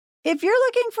If you're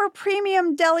looking for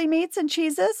premium deli meats and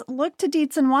cheeses, look to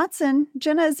Dietz and Watson.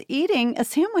 Jenna is eating a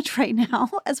sandwich right now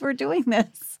as we're doing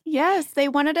this. Yes, they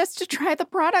wanted us to try the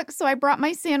product, so I brought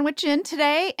my sandwich in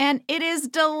today, and it is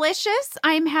delicious.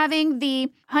 I'm having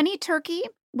the honey turkey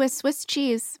with Swiss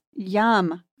cheese.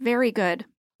 Yum. Very good.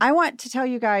 I want to tell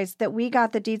you guys that we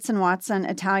got the Dietz and Watson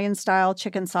Italian-style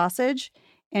chicken sausage,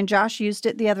 and Josh used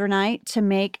it the other night to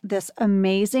make this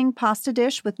amazing pasta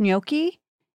dish with gnocchi.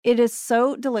 It is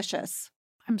so delicious.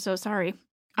 I'm so sorry.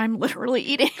 I'm literally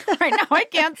eating right now. I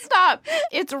can't stop.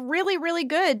 It's really, really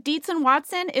good. Dietz and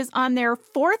Watson is on their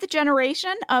 4th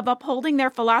generation of upholding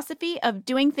their philosophy of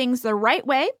doing things the right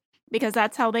way, because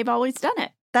that's how they've always done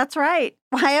it. That's right.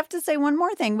 I have to say one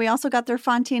more thing. We also got their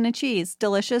Fontina cheese,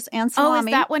 delicious, and salami. Oh,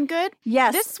 is that one good?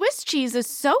 Yes. This Swiss cheese is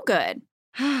so good.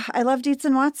 I love Dietz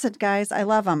and Watson, guys. I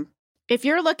love them. If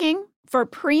you're looking for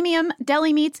premium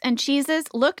deli meats and cheeses,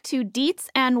 look to Dietz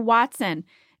and Watson.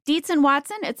 Dietz and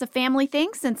Watson, it's a family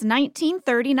thing since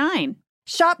 1939.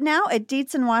 Shop now at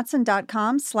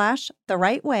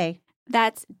dietzandwatson.com/therightway.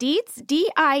 That's Dietz,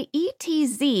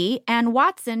 D-I-E-T-Z, and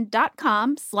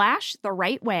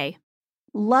Watson.com/therightway.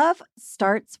 Love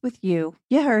starts with you.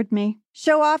 You heard me.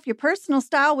 Show off your personal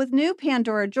style with new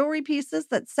Pandora jewelry pieces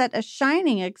that set a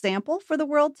shining example for the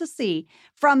world to see.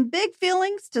 From big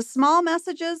feelings to small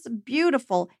messages,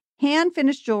 beautiful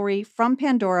hand-finished jewelry from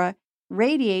Pandora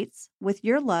radiates with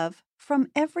your love from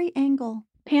every angle.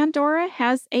 Pandora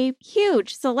has a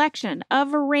huge selection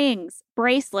of rings,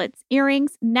 bracelets,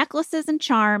 earrings, necklaces, and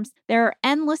charms. There are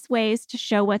endless ways to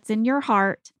show what's in your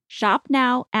heart. Shop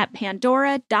now at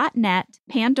pandora.net.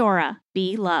 Pandora,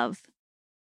 be love.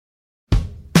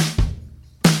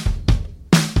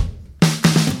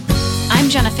 I'm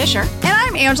Jenna Fisher. And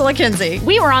I'm Angela Kinsey.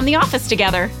 We were on The Office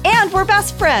together. And we're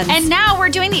best friends. And now we're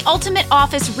doing the Ultimate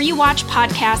Office Rewatch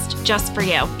podcast just for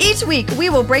you. Each week, we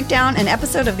will break down an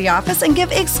episode of The Office and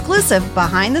give exclusive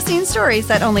behind-the-scenes stories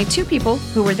that only two people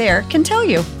who were there can tell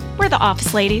you. We're the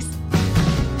Office Ladies.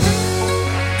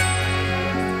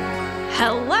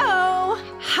 Hello.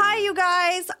 Hi, you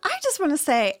guys. I just want to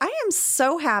say I am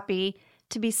so happy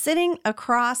to be sitting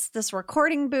across this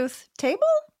recording booth table.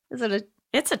 Is it a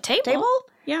It's a table.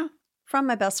 Yeah. From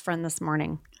my best friend this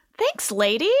morning. Thanks,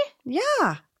 lady.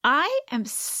 Yeah. I am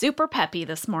super peppy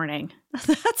this morning.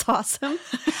 That's awesome.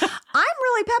 I'm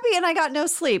really peppy and I got no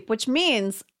sleep, which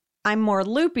means I'm more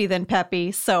loopy than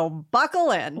peppy, so buckle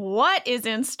in. What is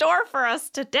in store for us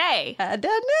today? I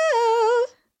don't know.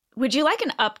 Would you like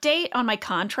an update on my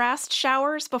contrast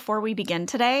showers before we begin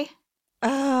today?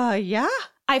 Yeah.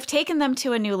 I've taken them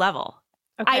to a new level.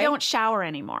 Okay. I don't shower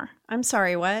anymore. I'm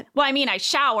sorry, what? Well, I mean, I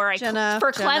shower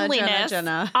for cleanliness,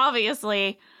 Jenna.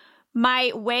 obviously.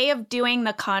 My way of doing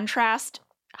the contrast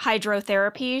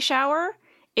hydrotherapy shower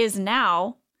is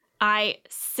now I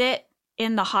sit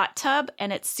in the hot tub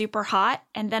and it's super hot,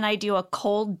 and then I do a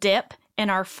cold dip in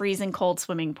our freezing cold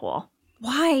swimming pool.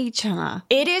 Why, Jenna?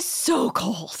 It is so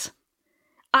cold.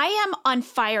 I am on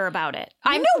fire about it.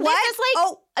 You know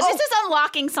what? This is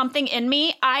unlocking something in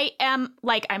me. I'm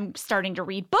starting to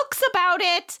read books about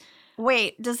it.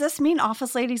 Wait, does this mean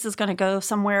Office Ladies is going to go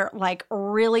somewhere like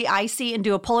really icy and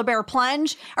do a polar bear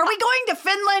plunge? Are we going to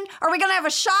Finland? Are we going to have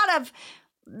a shot of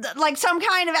like some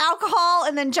kind of alcohol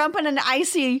and then jump in an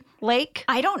icy lake?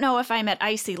 I don't know if I'm at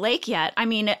icy lake yet. I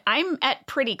mean, I'm at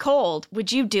pretty cold.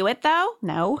 Would you do it though?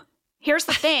 No. Here's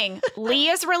the thing. Lee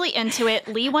is really into it.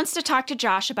 Lee wants to talk to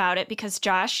Josh about it because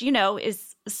Josh,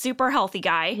 is a super healthy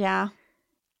guy. Yeah.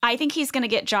 I think he's going to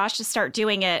get Josh to start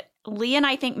doing it. Lee and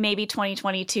I think maybe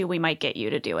 2022 we might get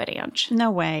you to do it, Ange. No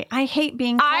way. I hate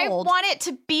being cold. I want it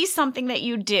to be something that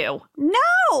you do. No.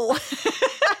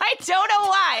 I don't know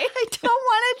why. I don't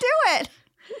want to do it.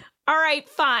 All right,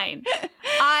 fine.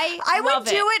 I would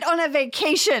do it on a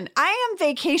vacation. I am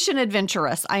vacation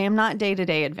adventurous. I am not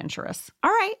day-to-day adventurous. All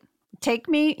right. Take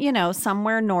me,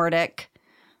 somewhere Nordic.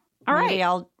 All right. Maybe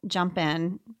I'll jump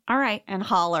in. All right. And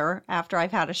holler after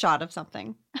I've had a shot of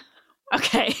something.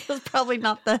 Okay. That's probably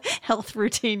not the health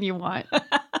routine you want.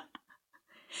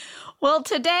 Well,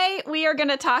 today we are going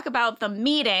to talk about The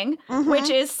Meeting,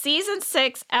 which is season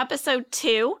 6, episode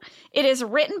 2. It is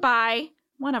written by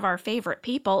one of our favorite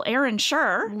people, Aaron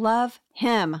Schur. Love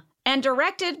him. And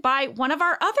directed by one of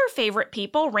our other favorite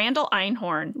people, Randall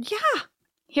Einhorn. Yeah.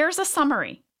 Here's a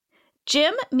summary.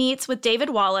 Jim meets with David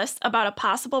Wallace about a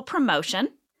possible promotion.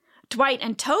 Dwight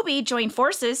and Toby join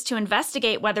forces to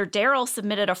investigate whether Daryl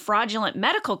submitted a fraudulent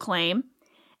medical claim.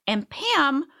 And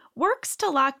Pam works to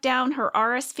lock down her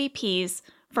RSVPs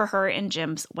for her and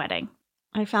Jim's wedding.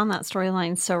 I found that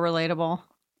storyline so relatable.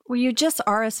 Will you just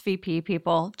RSVP,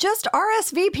 people? Just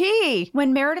RSVP.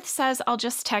 When Meredith says, I'll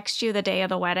just text you the day of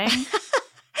the wedding,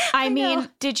 I mean,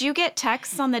 did you get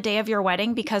texts on the day of your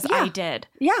wedding? Because I did.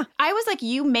 Yeah. I was like,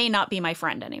 you may not be my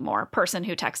friend anymore, person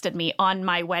who texted me on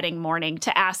my wedding morning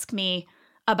to ask me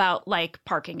about like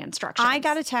parking instructions. I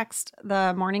got a text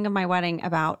the morning of my wedding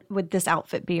about, would this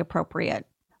outfit be appropriate?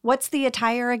 What's the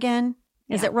attire again?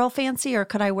 Is it real fancy or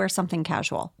could I wear something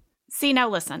casual? See, now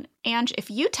listen, Ange, if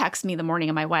you text me the morning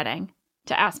of my wedding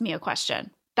to ask me a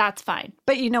question, that's fine.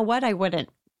 But you know what? I wouldn't.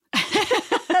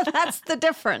 That's the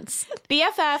difference.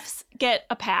 BFFs get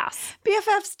a pass.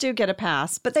 BFFs do get a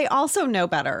pass, but they also know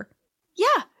better.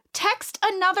 Yeah. Text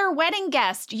another wedding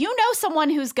guest. You know someone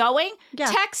who's going. Yeah.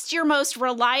 Text your most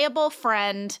reliable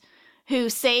friend who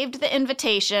saved the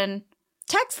invitation.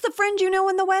 Text the friend you know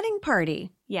in the wedding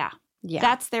party. Yeah. Yeah.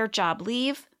 That's their job.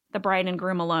 Leave the bride and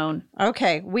groom alone.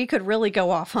 Okay. We could really go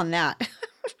off on that.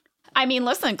 I mean,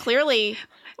 listen, clearly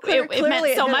it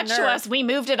meant so much to us. We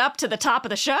moved it up to the top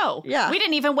of the show. Yeah. We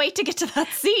didn't even wait to get to that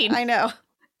scene. I know.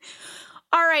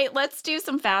 All right, let's do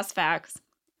some fast facts.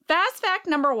 Fast fact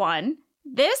number 1.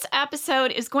 This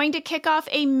episode is going to kick off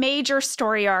a major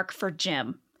story arc for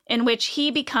Jim, in which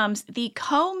he becomes the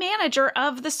co-manager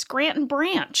of the Scranton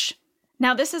branch.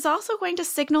 Now, this is also going to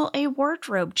signal a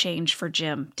wardrobe change for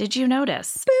Jim. Did you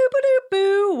notice?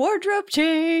 Boo-ba-doo-boo, wardrobe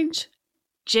change.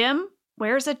 Jim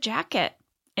wears a jacket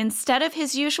instead of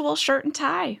his usual shirt and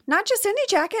tie. Not just any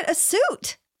jacket, a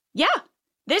suit. Yeah,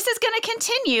 this is going to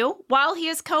continue while he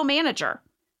is co-manager.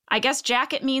 I guess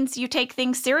jacket means you take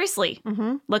things seriously.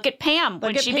 Mm-hmm. Look at Pam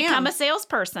when she become a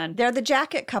salesperson. They're the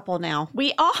jacket couple now.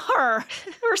 We are.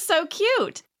 We're so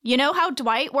cute. You know how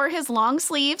Dwight wore his long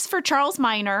sleeves for Charles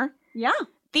Minor? Yeah.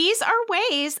 These are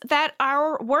ways that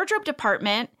our wardrobe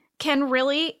department can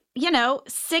really,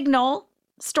 signal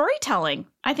storytelling.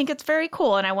 I think it's very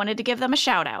cool, and I wanted to give them a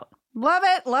shout out. Love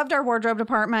it. Loved our wardrobe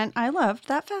department. I loved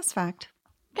that fast fact.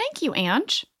 Thank you,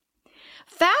 Ange.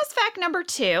 Fast fact number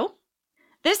 2.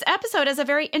 This episode has a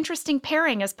very interesting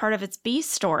pairing as part of its B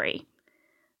story.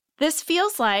 This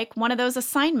feels like one of those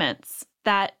assignments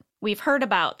that we've heard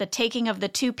about, the taking of the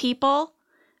 2 people,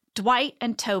 Dwight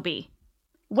and Toby.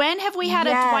 When have we had a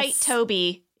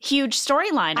Dwight-Toby huge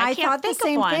storyline? I can't think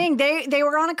of one. I thought the same thing. They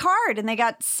were on a card and they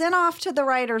got sent off to the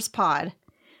writer's pod.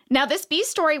 Now, this B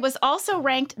story was also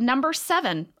ranked number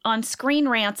 7 on Screen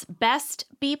Rant's best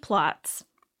B plots.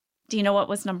 Do you know what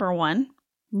was number 1?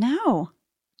 No.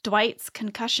 Dwight's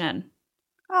concussion.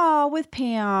 Oh, with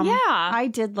Pam. Yeah. I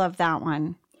did love that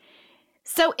one.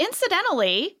 So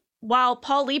incidentally, while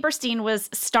Paul Lieberstein was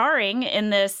starring in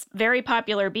this very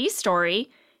popular B story,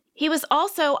 he was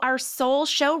also our sole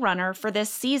showrunner for this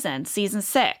season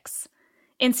 6.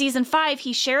 In season 5,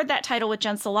 he shared that title with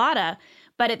Jen Salata,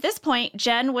 but at this point,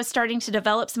 Jen was starting to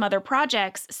develop some other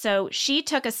projects, so she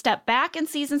took a step back in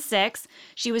season 6.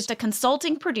 She was a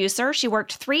consulting producer. She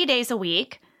worked 3 days a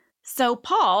week. So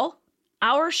Paul,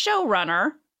 our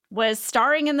showrunner, was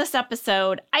starring in this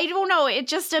episode. I don't know. It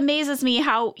just amazes me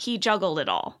how he juggled it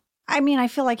all. I mean, I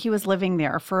feel like he was living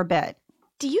there for a bit.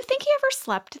 Do you think he ever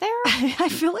slept there? I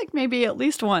feel like maybe at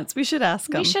least once. We should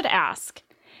ask him. We should ask.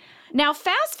 Now,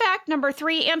 fast fact number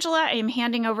 3, Angela, I am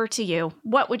handing over to you.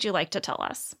 What would you like to tell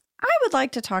us? I would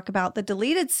like to talk about the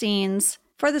deleted scenes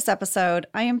for this episode.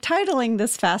 I am titling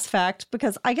this fast fact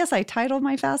because I guess I titled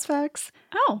my fast facts.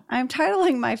 Oh. I'm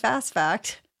titling my fast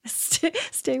fact.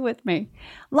 Stay with me.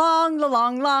 Long.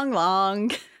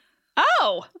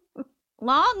 Oh.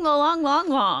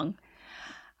 Long.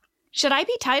 Should I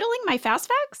be titling my fast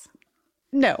facts?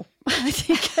 No. I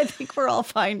think we're all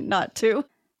fine not to.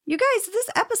 You guys, this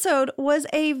episode was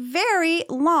a very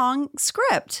long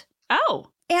script. Oh.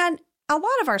 And a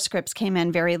lot of our scripts came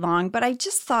in very long, but I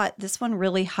just thought this one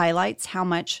really highlights how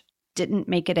much didn't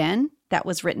make it in that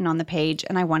was written on the page,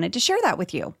 and I wanted to share that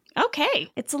with you.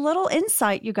 Okay. It's a little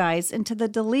insight, you guys, into the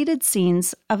deleted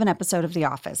scenes of an episode of The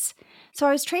Office. So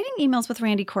I was trading emails with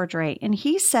Randy Cordray, and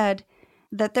he said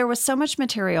that there was so much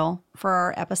material for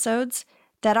our episodes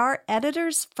that our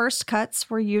editors' first cuts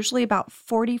were usually about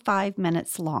 45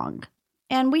 minutes long.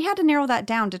 And we had to narrow that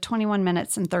down to 21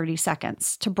 minutes and 30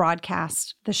 seconds to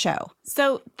broadcast the show.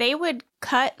 So they would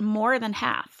cut more than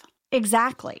half.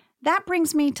 Exactly. That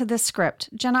brings me to this script.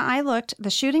 Jenna, I looked. The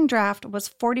shooting draft was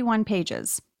 41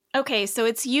 pages. Okay, so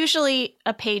it's usually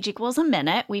a page equals a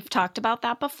minute. We've talked about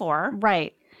that before.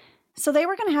 Right. So they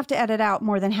were going to have to edit out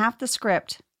more than half the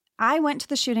script. I went to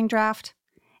the shooting draft,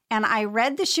 and I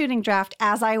read the shooting draft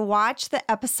as I watched the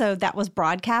episode that was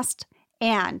broadcast,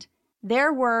 and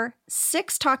there were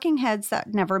 6 talking heads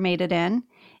that never made it in,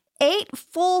 8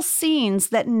 full scenes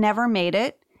that never made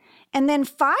it, And then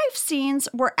 5 scenes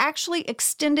were actually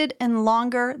extended and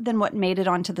longer than what made it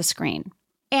onto the screen.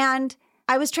 And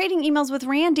I was trading emails with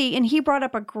Randy, and he brought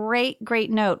up a great, great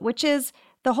note, which is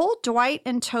the whole Dwight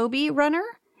and Toby runner,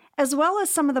 as well as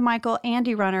some of the Michael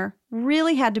Andy runner,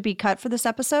 really had to be cut for this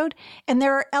episode. And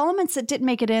there are elements that didn't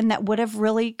make it in that would have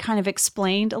really kind of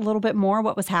explained a little bit more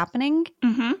what was happening.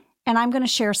 Mm-hmm. And I'm going to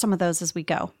share some of those as we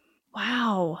go.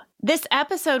 Wow. This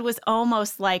episode was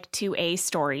almost like 2A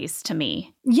stories to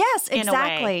me. Yes, in a way.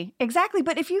 exactly. Exactly.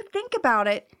 But if you think about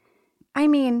it, I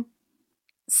mean,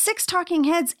 6 talking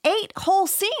heads, 8 whole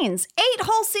scenes, 8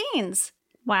 whole scenes,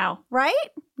 Wow. right?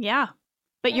 Yeah.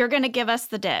 But you're going to give us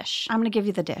the dish. I'm going to give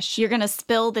you the dish. You're going to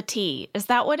spill the tea. Is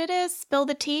that what it is? Spill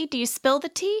the tea? Do you spill the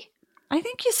tea? I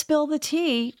think you spill the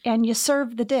tea and you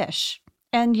serve the dish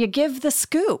and you give the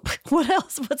scoop. What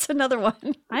else? What's another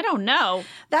one? I don't know.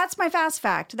 That's my fast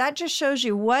fact. That just shows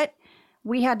you what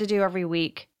we had to do every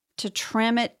week to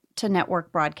trim it to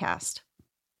network broadcast.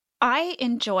 I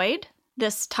enjoyed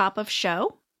this top of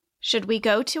show. Should we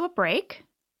go to a break?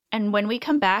 And when we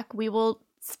come back, we will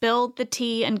spill the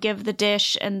tea and give the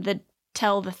dish and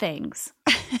tell the things.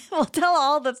 We'll tell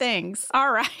all the things.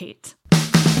 All right.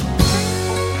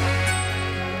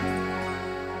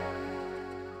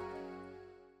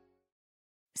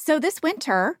 So this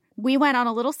winter, we went on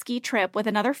a little ski trip with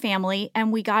another family,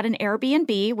 and we got an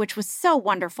Airbnb, which was so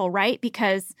wonderful, right?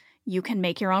 Because you can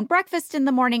make your own breakfast in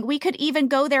the morning. We could even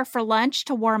go there for lunch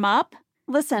to warm up.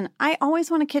 Listen, I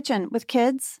always want a kitchen with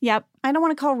kids. Yep. I don't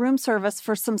want to call room service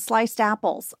for some sliced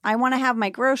apples. I want to have my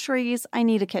groceries. I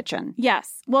need a kitchen.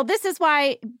 Yes. Well, this is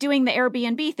why doing the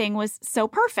Airbnb thing was so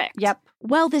perfect. Yep.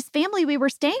 Well, this family we were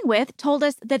staying with told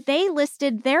us that they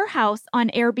listed their house on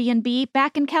Airbnb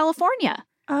back in California.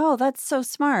 Oh, that's so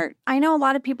smart. I know a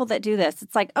lot of people that do this.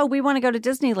 It's like, oh, we want to go to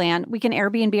Disneyland. We can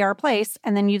Airbnb our place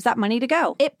and then use that money to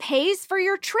go. It pays for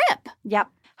your trip. Yep.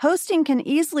 Hosting can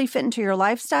easily fit into your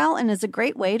lifestyle and is a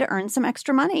great way to earn some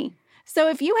extra money. So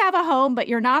if you have a home, but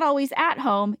you're not always at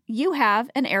home, you have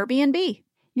an Airbnb.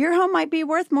 Your home might be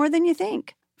worth more than you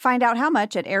think. Find out how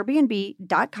much at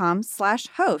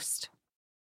airbnb.com/host.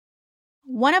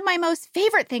 One of my most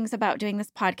favorite things about doing this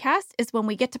podcast is when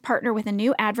we get to partner with a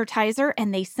new advertiser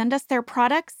and they send us their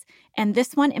products. And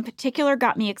this one in particular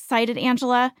got me excited,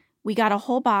 Angela. We got a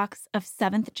whole box of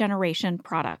 7th generation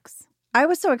products. I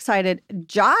was so excited.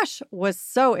 Josh was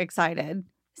so excited.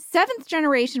 7th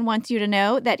generation wants you to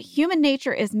know that human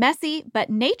nature is messy, but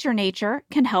nature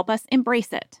can help us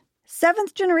embrace it.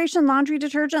 7th generation laundry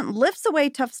detergent lifts away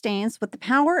tough stains with the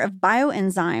power of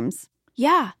bioenzymes.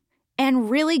 Yeah, and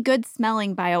really good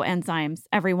smelling bioenzymes,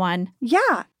 everyone.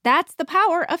 Yeah. That's the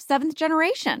power of 7th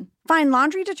generation. Find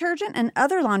laundry detergent and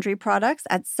other laundry products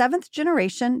at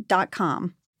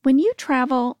 7thgeneration.com. When you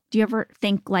travel, do you ever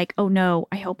think like, oh no,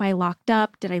 I hope I locked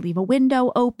up? Did I leave a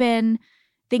window open?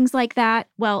 Things like that.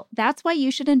 Well, that's why you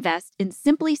should invest in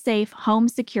SimpliSafe Home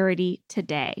Security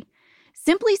today.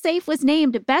 SimpliSafe was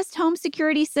named Best Home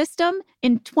Security System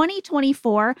in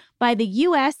 2024 by the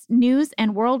U.S. News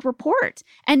and World Report,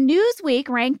 and Newsweek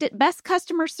ranked it Best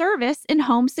Customer Service in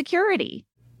Home Security.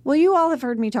 Well, you all have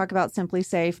heard me talk about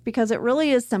SimpliSafe because it really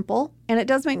is simple and it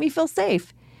does make me feel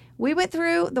safe. We went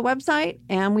through the website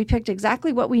and we picked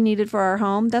exactly what we needed for our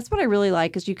home. That's what I really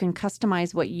like is you can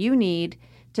customize what you need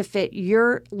to fit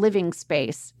your living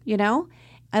space, you know?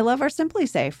 I love our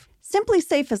SimpliSafe.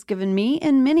 SimpliSafe has given me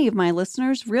and many of my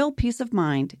listeners real peace of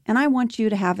mind, and I want you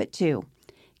to have it too.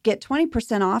 Get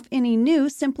 20% off any new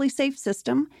SimpliSafe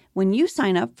system when you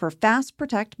sign up for Fast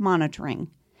Protect monitoring.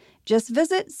 Just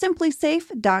visit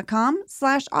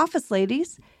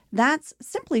simplisafe.com/officeladies. That's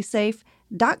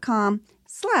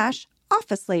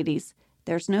simplisafe.com/officeladies.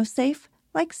 There's no safe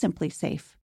like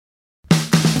SimpliSafe.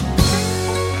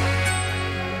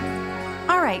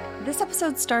 All right, this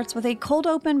episode starts with a cold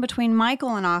open between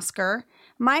Michael and Oscar.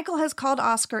 Michael has called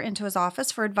Oscar into his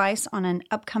office for advice on an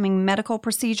upcoming medical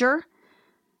procedure.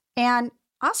 And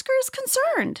Oscar is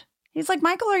concerned. He's like,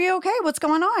 Michael, are you okay? What's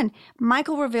going on?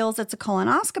 Michael reveals it's a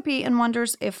colonoscopy and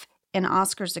wonders if, in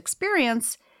Oscar's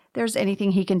experience, there's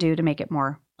anything he can do to make it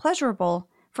more pleasurable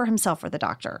for himself or the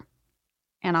doctor.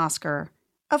 And Oscar,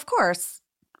 of course,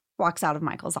 walks out of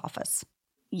Michael's office.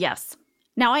 Yes.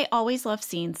 Now, I always love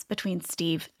scenes between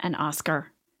Steve and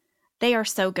Oscar. They are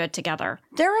so good together.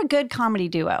 They're a good comedy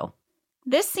duo.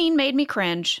 This scene made me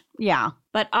cringe. Yeah.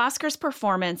 But Oscar's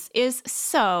performance is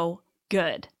so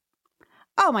good.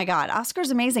 Oh my God,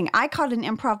 Oscar's amazing. I caught an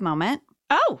improv moment.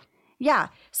 Oh. Yeah.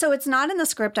 So it's not in the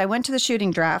script. I went to the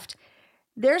shooting draft.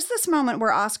 There's this moment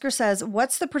where Oscar says,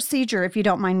 "What's the procedure, if you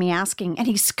don't mind me asking?" And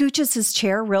he scooches his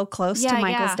chair real close to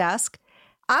Michael's desk.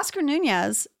 Oscar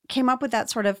Nunez came up with that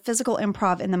sort of physical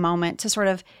improv in the moment to sort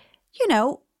of,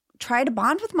 try to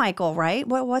bond with Michael, right?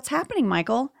 What's happening,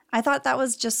 Michael? I thought that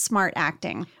was just smart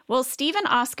acting. Well, Steve and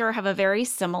Oscar have a very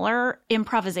similar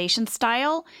improvisation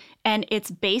style, and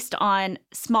it's based on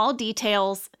small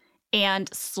details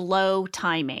and slow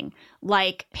timing,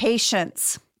 like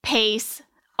Patience. pace,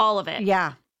 all of it.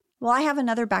 Yeah. Well, I have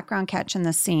another background catch in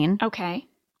this scene. Okay.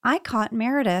 I caught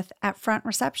Meredith at front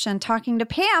reception talking to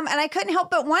Pam, and I couldn't help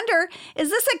but wonder, is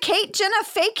this a Kate Jenna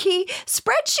fakey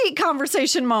spreadsheet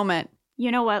conversation moment?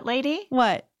 You know what, lady?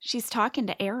 What? She's talking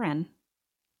to Aaron.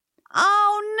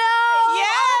 Oh, no.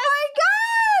 Yes. Oh,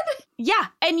 my God.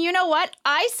 Yeah. And you know what?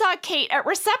 I saw Kate at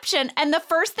reception, and the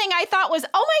first thing I thought was,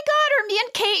 oh my God, are me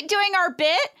and Kate doing our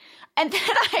bit? And then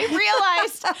I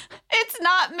realized it's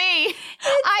not me.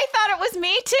 I thought it was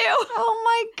me too. Oh,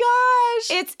 my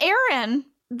gosh. It's Aaron.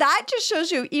 That just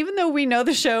shows you, even though we know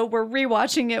the show, we're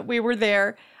rewatching it, we were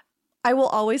there, I will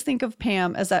always think of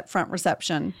Pam as that front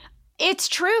reception. It's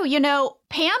true. You know,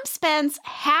 Pam spends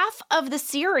half of the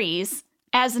series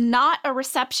as not a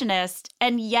receptionist,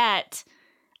 and yet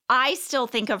I still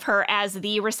think of her as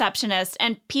the receptionist,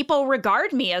 and people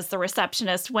regard me as the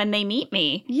receptionist when they meet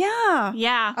me. Yeah.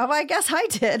 Yeah. Oh, I guess I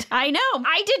did. I know.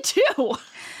 I did too.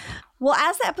 Well,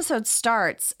 as the episode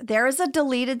starts, there is a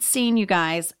deleted scene, you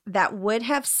guys, that would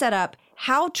have set up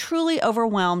how truly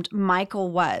overwhelmed Michael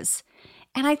was.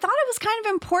 And I thought it was kind of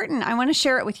important. I want to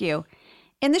share it with you.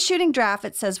 In the shooting draft,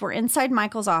 it says we're inside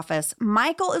Michael's office.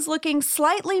 Michael is looking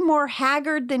slightly more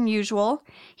haggard than usual.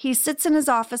 He sits in his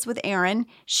office with Erin.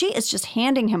 She is just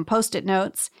handing him Post-it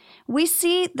notes. We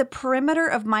see the perimeter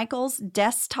of Michael's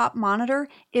desktop monitor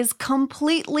is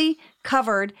completely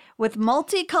covered with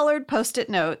multicolored Post-it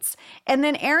notes. And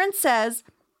then Erin says,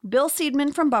 Bill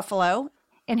Seidman from Buffalo,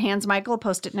 and hands Michael a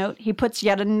Post-it note. He puts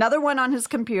yet another one on his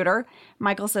computer.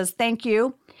 Michael says, thank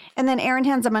you. And then Erin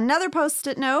hands him another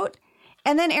Post-it note.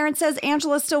 And then Erin says,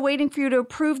 Angela's still waiting for you to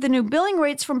approve the new billing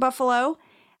rates from Buffalo.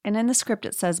 And in the script,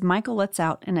 it says, Michael lets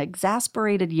out an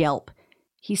exasperated yelp.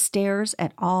 He stares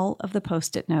at all of the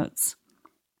Post-it notes.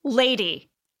 Lady,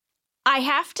 I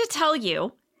have to tell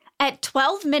you, at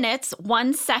 12 minutes,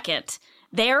 1 second,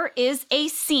 there is a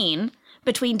scene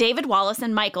between David Wallace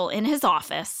and Michael in his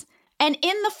office. And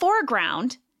in the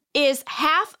foreground is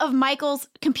half of Michael's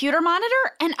computer monitor.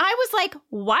 And I was like,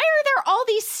 why are there all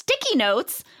these sticky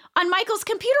notes on Michael's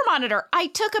computer monitor? I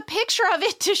took a picture of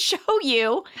it to show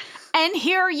you, and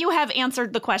here you have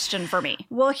answered the question for me.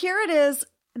 Well, here it is.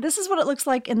 This is what it looks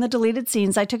like in the deleted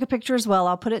scenes. I took a picture as well.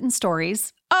 I'll put it in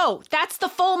stories. Oh, that's the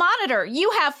full monitor.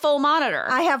 You have full monitor.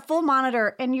 I have full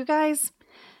monitor. And you guys,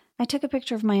 I took a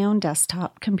picture of my own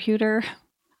desktop computer.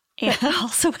 And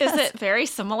also is it very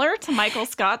similar to Michael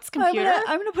Scott's computer?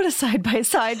 I'm going to put a side by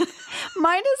side.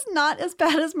 Mine is not as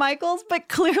bad as Michael's, but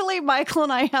clearly Michael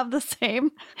and I have the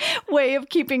same way of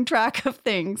keeping track of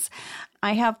things.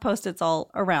 I have Post-its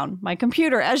all around my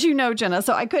computer, as you know, Jenna,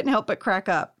 so I couldn't help but crack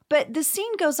up. But the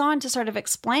scene goes on to sort of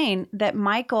explain that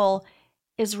Michael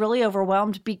is really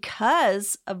overwhelmed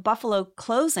because of Buffalo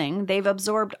closing. They've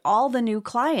absorbed all the new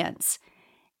clients.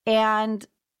 And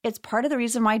it's part of the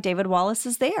reason why David Wallace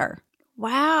is there.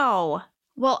 Wow.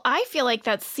 Well, I feel like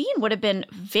that scene would have been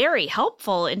very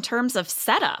helpful in terms of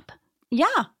setup.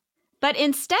 Yeah. But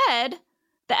instead,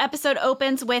 the episode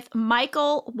opens with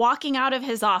Michael walking out of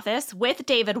his office with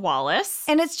David Wallace.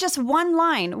 And it's just one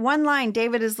line. One line.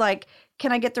 David is like,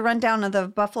 can I get the rundown of the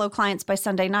Buffalo clients by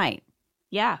Sunday night?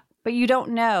 Yeah. But you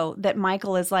don't know that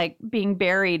Michael is like being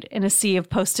buried in a sea of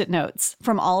Post-it notes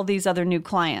from all these other new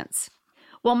clients.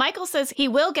 Well, Michael says he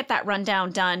will get that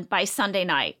rundown done by Sunday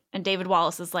night. And David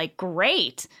Wallace is like,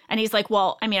 great. And he's like,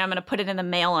 well, I mean, I'm going to put it in the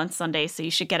mail on Sunday, so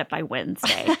you should get it by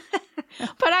Wednesday.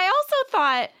 But I also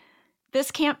thought,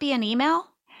 this can't be an email.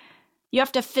 You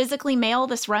have to physically mail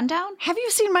this rundown? Have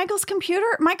you seen Michael's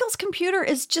computer? Michael's computer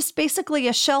is just basically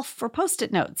a shelf for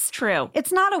Post-it notes. True.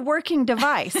 It's not a working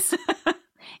device.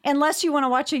 Unless you want to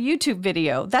watch a YouTube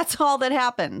video. That's all that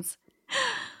happens.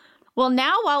 Well,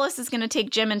 now Wallace is going to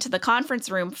take Jim into the conference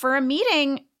room for a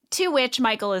meeting to which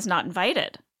Michael is not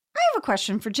invited. I have a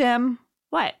question for Jim.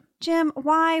 What? Jim,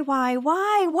 why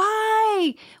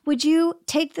would you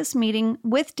take this meeting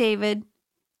with David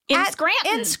in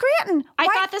Scranton? In Scranton. I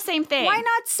thought the same thing. Why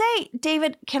not say,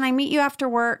 David, can I meet you after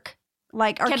work?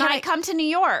 Like, or can I come to New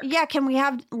York? Yeah, can we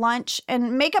have lunch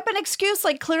and make up an excuse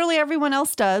like clearly everyone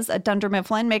else does at Dunder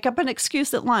Mifflin? Make up an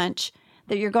excuse at lunch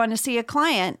that you're going to see a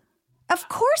client. Of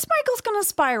course Michael's going to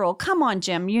spiral. Come on,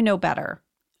 Jim. You know better.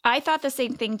 I thought the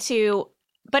same thing, too.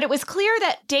 But it was clear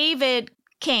that David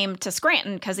came to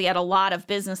Scranton because he had a lot of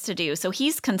business to do. So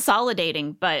he's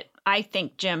consolidating, but I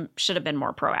think Jim should have been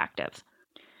more proactive.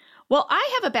 Well,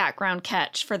 I have a background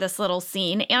catch for this little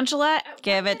scene. Angela,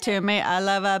 Give it to me. I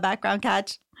love a background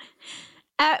catch.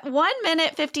 at 1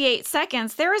 minute 58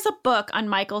 seconds, there is a book on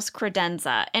Michael's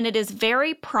credenza, and it is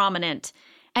very prominent.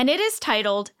 And it is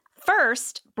titled,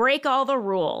 First, Break All the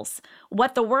Rules,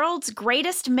 What the World's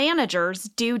Greatest Managers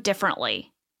Do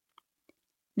Differently.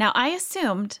 Now, I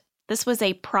assumed this was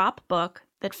a prop book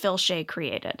that Phil Shea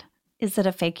created. Is it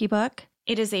a fakey book?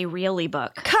 It is a really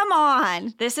book. Come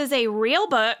on. This is a real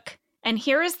book, and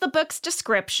here is the book's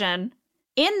description.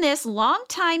 In this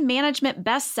longtime management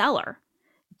bestseller,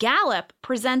 Gallup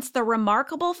presents the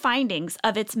remarkable findings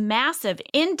of its massive,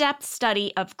 in-depth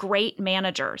study of great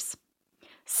managers.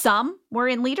 Some were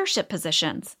in leadership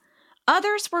positions.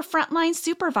 Others were frontline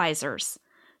supervisors.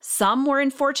 Some were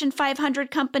in Fortune 500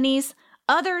 companies.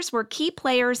 Others were key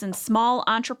players in small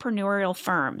entrepreneurial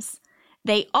firms.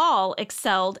 They all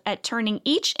excelled at turning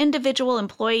each individual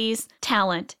employee's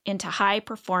talent into high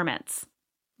performance.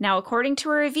 Now, according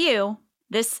to a review,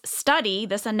 this study,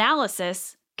 this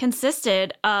analysis,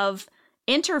 consisted of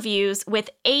interviews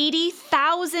with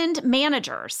 80,000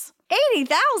 managers.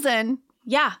 80,000?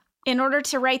 Yeah, in order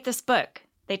to write this book,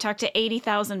 they talked to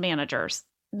 80,000 managers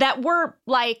that were,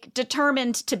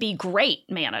 determined to be great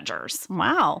managers.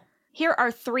 Wow. Here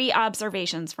are 3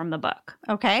 observations from the book.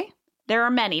 Okay. There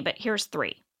are many, but here's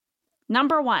 3.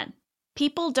 Number 1,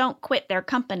 people don't quit their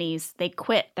companies, they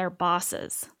quit their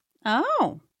bosses.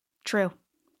 Oh, True.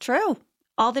 true.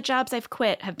 All the jobs I've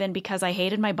quit have been because I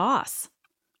hated my boss.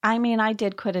 I mean, I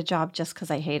did quit a job just because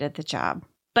I hated the job.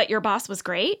 But your boss was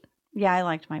great? Yeah, I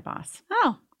liked my boss,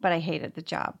 Oh, but I hated the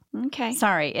job. okay.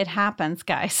 Sorry, it happens,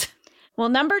 guys. Well,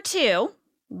 number 2,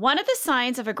 one of the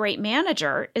signs of a great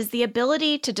manager is the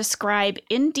ability to describe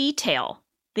in detail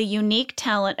the unique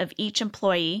talent of each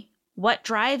employee, what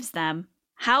drives them,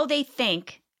 how they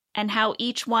think, and how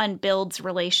each one builds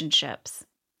relationships.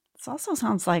 This also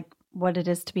sounds like what it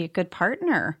is to be a good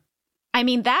partner. I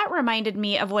mean, that reminded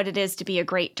me of what it is to be a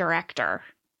great director.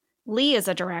 Lee is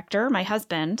a director, my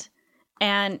husband,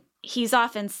 and he's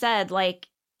often said,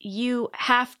 you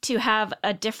have to have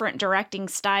a different directing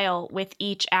style with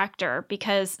each actor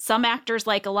because some actors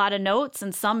like a lot of notes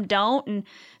and some don't, and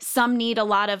some need a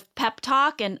lot of pep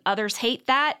talk and others hate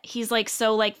that. He's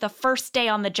the first day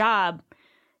on the job,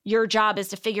 your job is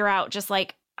to figure out just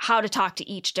how to talk to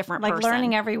each different person.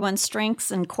 Learning everyone's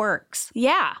strengths and quirks.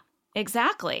 Yeah,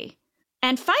 exactly.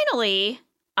 And finally,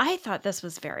 I thought this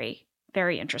was very,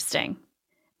 very interesting.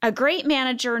 A great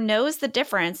manager knows the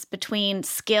difference between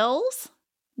skills,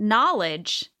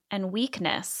 knowledge, and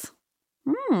weakness.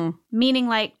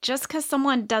 Meaning, just because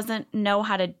someone doesn't know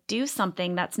how to do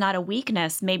something, that's not a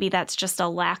weakness. Maybe that's just a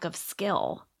lack of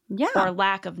skill or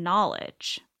lack of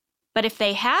knowledge. But if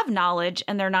they have knowledge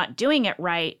and they're not doing it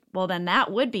right, well, then that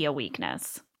would be a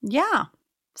weakness. Yeah.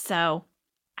 So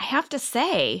I have to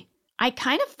say, I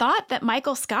kind of thought that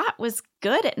Michael Scott was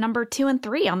good at number 2 and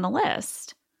 3 on the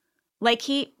list.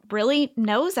 He really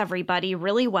knows everybody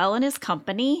really well in his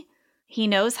company. He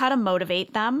knows how to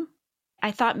motivate them.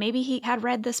 I thought maybe he had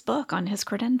read this book on his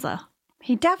credenza.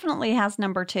 He definitely has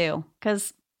number 2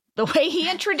 because the way he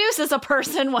introduces a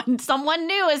person when someone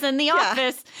new is in the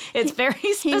office, it's very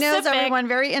specific. He knows everyone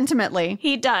very intimately.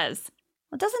 He does.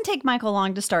 It doesn't take Michael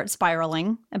long to start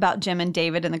spiraling about Jim and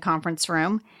David in the conference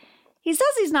room. He says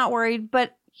he's not worried,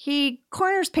 but he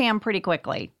corners Pam pretty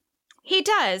quickly. He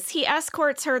does. He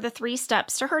escorts her the 3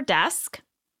 steps to her desk,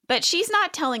 but she's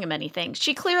not telling him anything.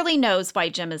 She clearly knows why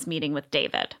Jim is meeting with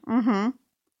David. Mm-hmm.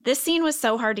 This scene was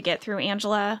so hard to get through,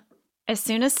 Angela. As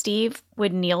soon as Steve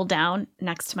would kneel down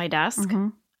next to my desk,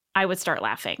 I would start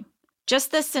laughing.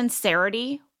 Just the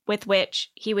sincerity with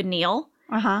which he would kneel.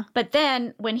 But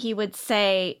then when he would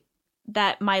say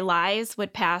that my lies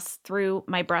would pass through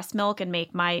my breast milk and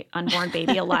make my unborn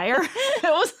baby a liar, it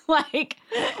was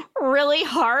really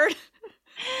hard.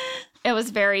 It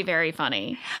was very, very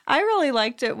funny. I really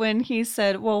liked it when he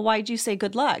said, well, why'd you say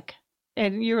good luck?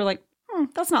 And you were like,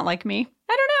 that's not like me.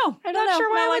 I don't know. I'm not sure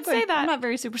why I would say that. I'm not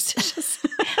very superstitious.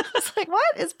 I was like,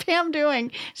 what is Pam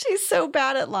doing? She's so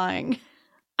bad at lying.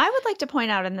 I would like to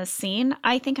point out in this scene,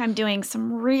 I think I'm doing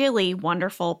some really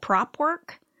wonderful prop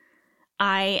work.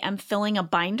 I am filling a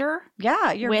binder.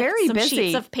 Yeah, you're with very some busy.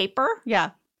 sheets of paper.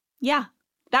 Yeah. Yeah,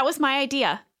 that was my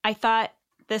idea. I thought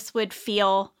this would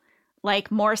feel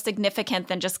more significant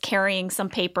than just carrying some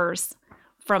papers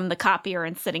from the copier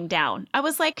and sitting down. I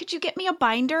was like, could you get me a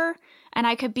binder? And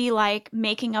I could be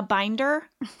making a binder.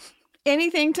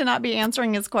 Anything to not be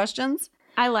answering his questions.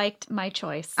 I liked my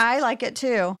choice. I like it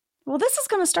too. Well, this is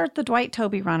going to start the Dwight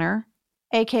Toby runner,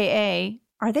 a.k.a.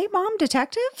 Are they mom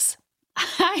detectives?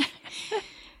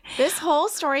 This whole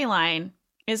storyline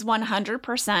is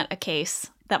 100% a case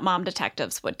that mom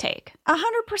detectives would take.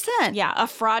 100%. Yeah, a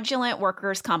fraudulent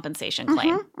workers' compensation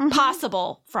claim.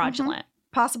 Possible fraudulent.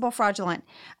 Possible fraudulent.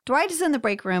 Dwight is in the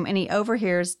break room and he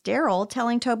overhears Daryl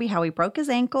telling Toby how he broke his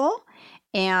ankle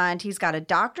and he's got a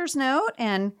doctor's note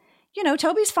and,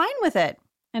 Toby's fine with it.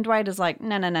 And Dwight is like,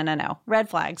 no. Red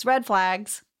flags, red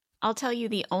flags. I'll tell you,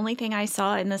 the only thing I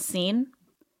saw in this scene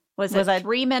was at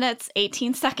 3 minutes,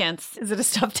 18 seconds. Is it a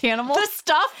stuffed animal? The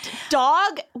stuffed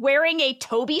dog wearing a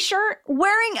Toby shirt?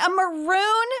 Wearing a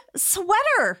maroon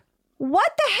sweater.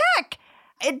 What the heck?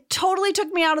 It totally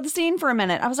took me out of the scene for a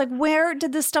minute. I was like, where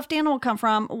did this stuffed animal come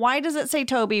from? Why does it say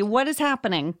Toby? What is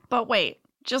happening? But wait,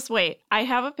 just wait. I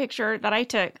have a picture that I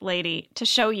took, lady, to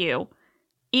show you,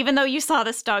 even though you saw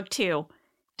this dog too.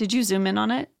 Did you zoom in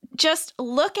on it? Just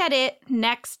look at it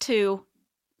next to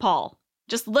Paul.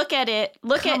 Just look at it.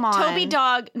 Look at Toby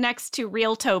dog next to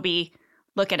real Toby.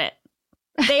 Look at it.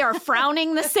 They are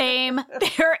frowning the same.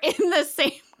 They're in the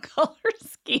same color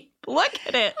scheme. Look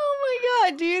at it. Oh my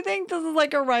God. Do you think this is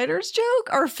like a writer's joke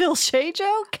or a Phil Shea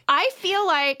joke? I feel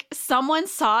like someone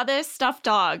saw this stuffed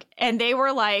dog and they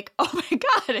were like, oh my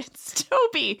God, it's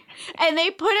Toby. And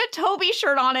they put a Toby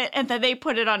shirt on it and then they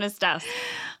put it on his desk.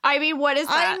 I mean, what is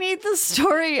that? I need the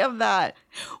story of that.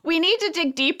 We need to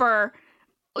dig deeper.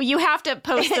 You have to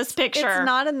post this picture. It's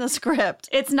not in the script.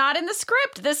 It's not in the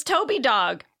script. This Toby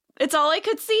dog. It's all I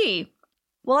could see.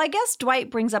 Well, I guess Dwight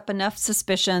brings up enough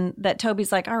suspicion that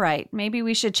Toby's like, all right, maybe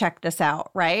we should check this out,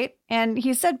 right? And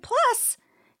he said, plus,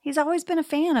 he's always been a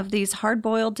fan of these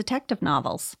hard-boiled detective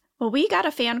novels. Well, we got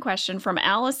a fan question from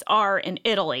Alice R. in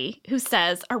Italy who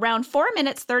says, around 4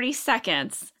 minutes, 30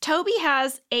 seconds, Toby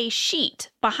has a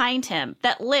sheet behind him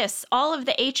that lists all of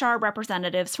the HR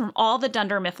representatives from all the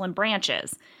Dunder Mifflin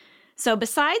branches. So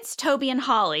besides Toby and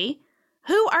Holly,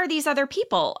 who are these other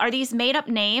people? Are these made-up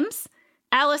names?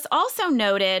 Alice also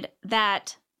noted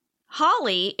that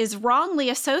Holly is wrongly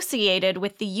associated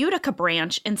with the Utica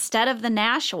branch instead of the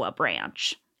Nashua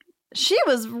branch. She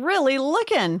was really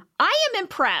looking. I am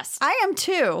impressed. I am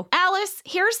too. Alice,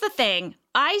 here's the thing.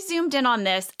 I zoomed in on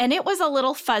this and it was a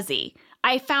little fuzzy.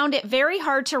 I found it very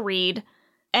hard to read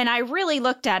and I really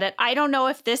looked at it. I don't know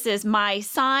if this is my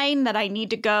sign that I need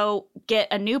to go get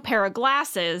a new pair of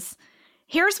glasses.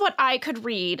 Here's what I could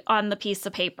read on the piece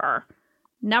of paper.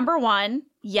 Number 1,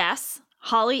 yes,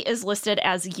 Holly is listed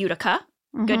as Utica.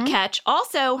 Good catch.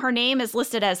 Also, her name is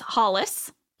listed as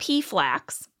Hollis P.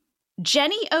 Flax.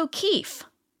 Jenny O'Keefe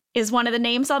is one of the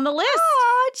names on the list.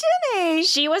 Oh, Jenny.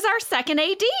 She was our second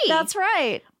AD. That's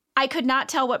right. I could not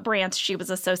tell what branch she was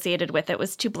associated with. It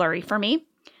was too blurry for me.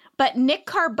 But Nick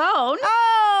Carbone.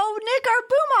 Oh, Nick, our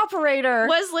boom operator.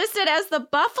 Was listed as the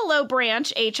Buffalo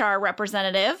branch HR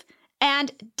representative.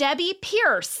 And Debbie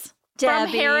Pierce from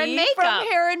Hair and Makeup. From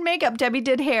Hair and Makeup. Debbie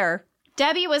did hair.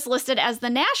 Debbie was listed as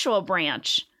the Nashua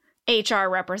branch HR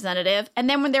representative. And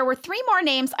then when there were 3 more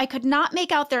names, I could not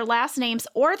make out their last names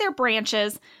or their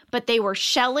branches, but they were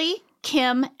Shelley,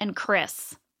 Kim, and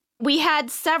Chris. We had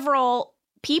several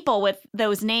people with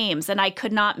those names, and I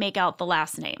could not make out the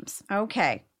last names.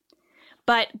 Okay.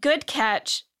 But good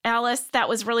catch, Alice. That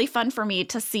was really fun for me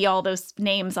to see all those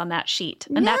names on that sheet.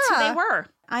 And that's who they were.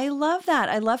 I love that.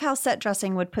 I love how set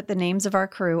dressing would put the names of our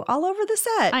crew all over the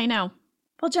set. I know.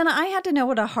 Well, Jenna, I had to know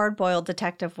what a hard-boiled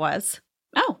detective was.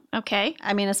 Oh, okay.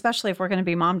 I mean, especially if we're going to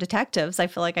be mom detectives, I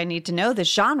feel like I need to know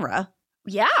this genre.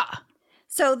 Yeah.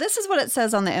 So this is what it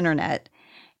says on the internet.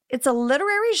 It's a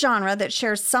literary genre that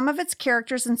shares some of its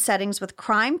characters and settings with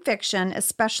crime fiction,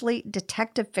 especially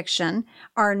detective fiction,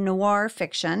 or noir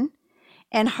fiction.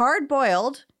 And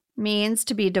hard-boiled means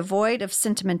to be devoid of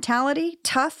sentimentality,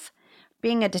 tough,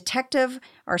 being a detective,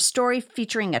 or story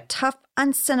featuring a tough,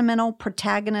 unsentimental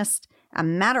protagonist, a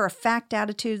matter-of-fact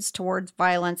attitudes towards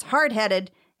violence,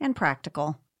 hard-headed, and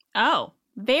practical. Oh,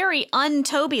 very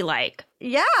un-Toby-like.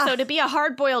 Yeah. So to be a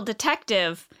hard-boiled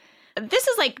detective, this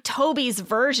is like Toby's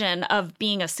version of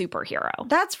being a superhero.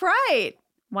 That's right.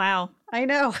 Wow. I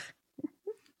know.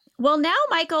 Well, now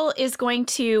Michael is going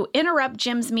to interrupt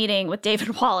Jim's meeting with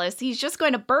David Wallace. He's just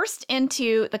going to burst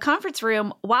into the conference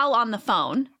room while on the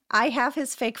phone. I have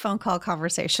his fake phone call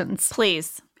conversations.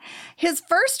 Please. His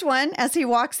first one, as he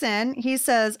walks in, he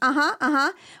says,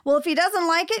 Well, if he doesn't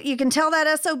like it, you can tell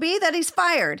that SOB that he's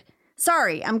fired.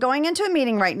 Sorry, I'm going into a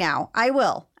meeting right now. I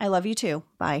will. I love you too.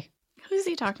 Bye. Who's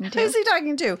he talking to? Who's he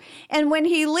talking to? And when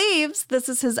he leaves, this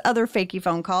is his other fakey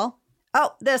phone call.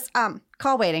 Oh, this,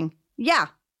 call waiting. Yeah.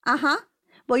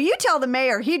 Well, you tell the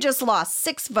mayor he just lost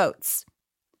 6 votes.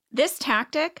 This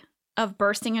tactic of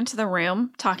bursting into the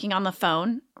room, talking on the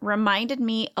phone, reminded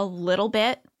me a little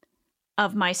bit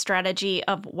of my strategy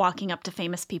of walking up to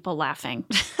famous people laughing.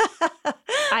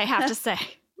 I have to say.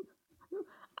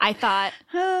 I thought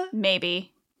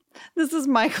maybe. This is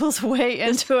Michael's way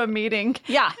into a meeting.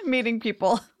 Yeah. Meeting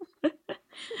people.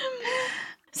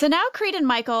 So now Creed and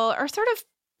Michael are sort of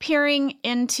peering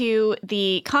into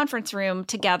the conference room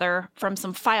together from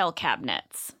some file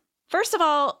cabinets. First of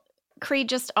all, Creed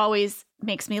just always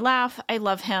makes me laugh. I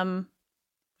love him.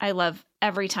 I love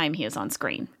every time he is on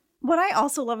screen. What I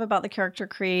also love about the character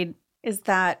Creed is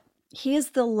that he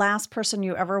is the last person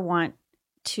you ever want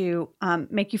to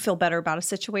make you feel better about a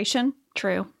situation.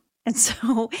 True. And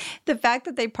so the fact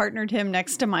that they partnered him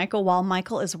next to Michael while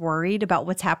Michael is worried about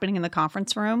what's happening in the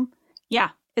conference room. Yeah.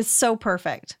 Is so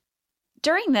perfect.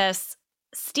 During this,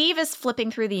 Steve is flipping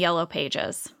through the yellow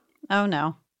pages. Oh,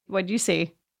 no. What'd you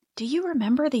see? Do you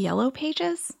remember the yellow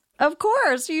pages? Of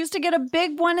course. You used to get a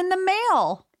big one in the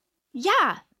mail.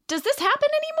 Yeah. Does this happen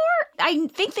anymore?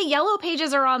 I think the yellow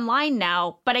pages are online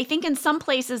now, but I think in some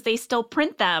places they still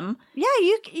print them. Yeah,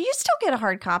 you still get a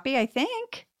hard copy, I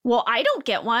think. Well, I don't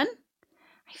get one.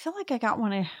 I feel like I got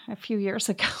one a few years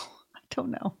ago. I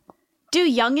don't know. Do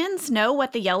youngins know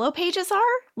what the yellow pages are?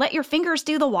 Let your fingers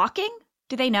do the walking?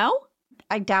 Do they know?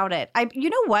 I doubt it. You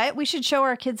know what? We should show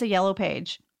our kids a yellow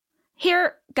page.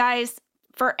 Here, guys,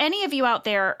 for any of you out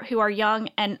there who are young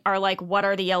and are like, what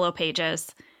are the yellow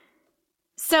pages?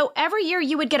 So every year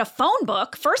you would get a phone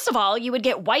book. First of all, you would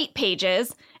get white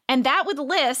pages, and that would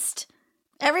list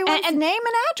everyone's name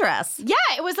and address. Yeah,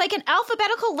 it was like an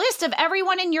alphabetical list of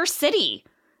everyone in your city.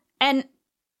 And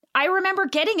I remember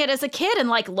getting it as a kid and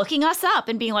like looking us up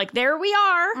and being like, there we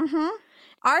are. Mm-hmm.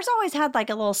 Ours always had like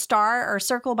a little star or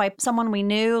circle by someone we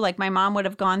knew. Like my mom would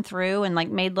have gone through and like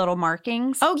made little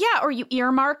markings. Oh, yeah. Or you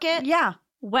earmark it. Yeah.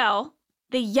 Well,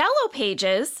 the yellow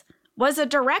pages was a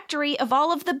directory of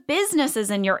all of the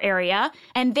businesses in your area,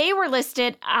 and they were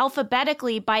listed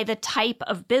alphabetically by the type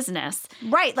of business.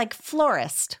 Right, like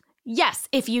florist. Yes,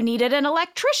 if you needed an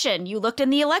electrician, you looked in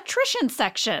the electrician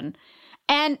section.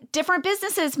 And different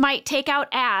businesses might take out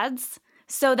ads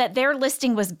so that their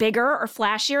listing was bigger or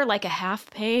flashier, like a half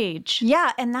page.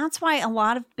 Yeah, and that's why a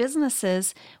lot of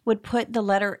businesses would put the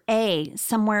letter A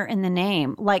somewhere in the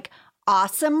name, like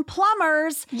Awesome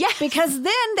Plumbers. Yes. Because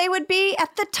then they would be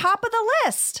at the top of the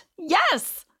list.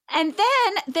 Yes. And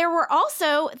then there were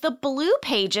also the blue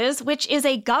pages, which is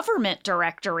a government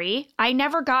directory. I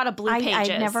never got a blue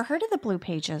pages. I never heard of the blue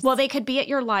pages. Well, they could be at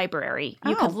your library.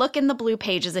 You could look in the blue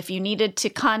pages if you needed to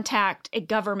contact a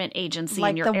government agency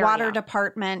in your area. Like the water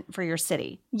department for your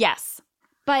city. Yes.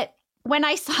 But when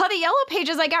I saw the yellow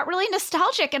pages, I got really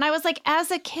nostalgic. And I was like,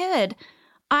 as a kid,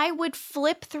 I would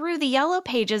flip through the yellow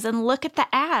pages and look at the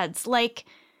ads. Like,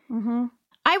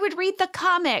 I would read the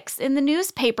comics in the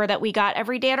newspaper that we got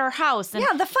every day at our house. And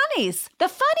yeah, the funnies. The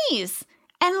funnies.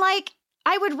 And like,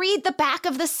 I would read the back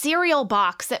of the cereal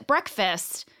box at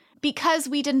breakfast because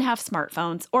we didn't have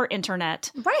smartphones or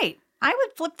internet. Right. I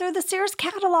would flip through the Sears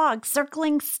catalog,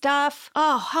 circling stuff.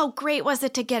 Oh, how great was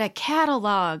it to get a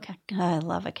catalog? I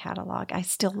love a catalog. I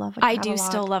still love a catalog. I do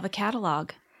still love a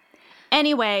catalog.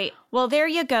 Anyway, well, there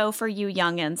you go for you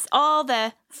youngins. All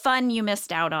the fun you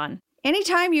missed out on.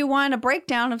 Anytime you want a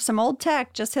breakdown of some old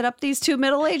tech, just hit up these two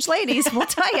middle-aged ladies. We'll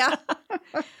tell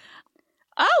you.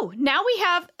 Oh, now we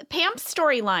have Pam's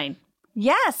storyline.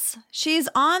 Yes, she's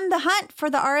on the hunt for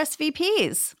the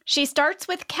RSVPs. She starts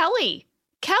with Kelly.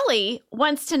 Kelly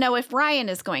wants to know if Ryan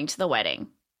is going to the wedding.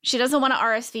 She doesn't want to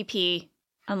RSVP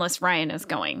unless Ryan is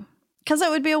going. Because it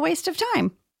would be a waste of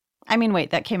time. I mean, wait,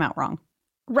 that came out wrong.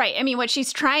 Right. I mean, what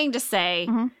she's trying to say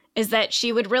is that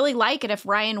she would really like it if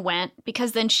Ryan went,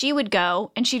 because then she would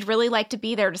go and she'd really like to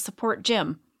be there to support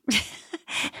Jim.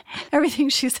 Everything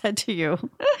she said to you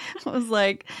was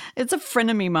like, it's a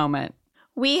frenemy moment.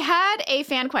 We had a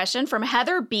fan question from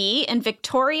Heather B. in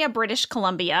Victoria, British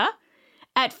Columbia.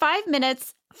 At 5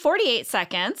 minutes, 48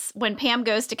 seconds, when Pam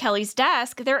goes to Kelly's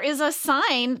desk, there is a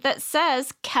sign that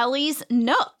says Kelly's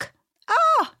Nook.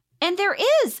 Oh! And there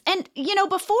is. And, you know,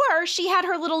 before she had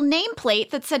her little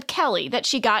nameplate that said Kelly that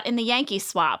she got in the Yankee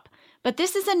swap. But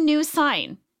this is a new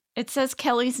sign. It says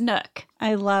Kelly's Nook.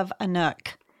 I love a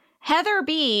nook. Heather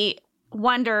B.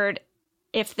 wondered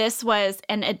if this was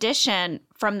an addition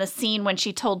from the scene when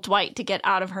she told Dwight to get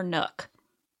out of her nook.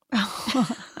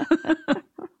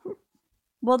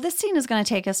 Well, this scene is going to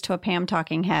take us to a Pam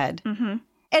talking head. Mm-hmm.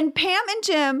 And Pam and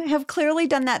Jim have clearly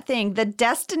done that thing, the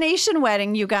destination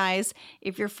wedding, you guys.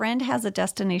 If your friend has a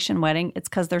destination wedding, it's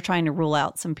because they're trying to rule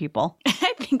out some people.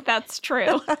 I think that's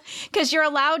true. Because you're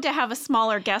allowed to have a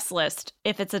smaller guest list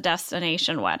if it's a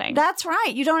destination wedding. That's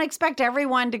right. You don't expect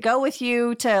everyone to go with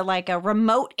you to like a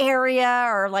remote area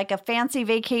or like a fancy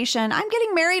vacation. I'm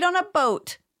getting married on a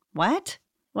boat. What?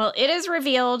 Well, it is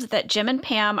revealed that Jim and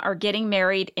Pam are getting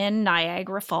married in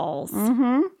Niagara Falls.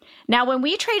 Mm-hmm. Now, when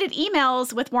we traded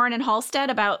emails with Warren and Halstead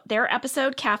about their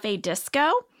episode Cafe Disco,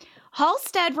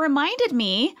 Halstead reminded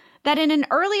me that in an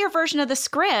earlier version of the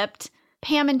script,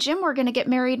 Pam and Jim were going to get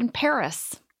married in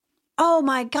Paris. Oh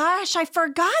my gosh, I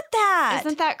forgot that.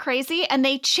 Isn't that crazy? And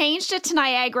they changed it to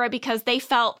Niagara because they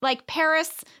felt like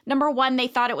Paris, number one, they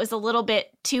thought it was a little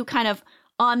bit too kind of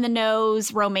on the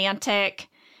nose, romantic,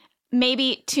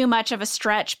 maybe too much of a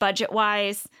stretch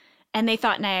budget-wise, and they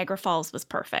thought Niagara Falls was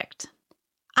perfect.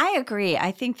 I agree.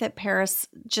 I think that Paris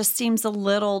just seems a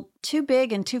little too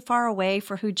big and too far away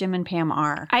for who Jim and Pam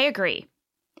are. I agree.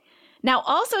 Now,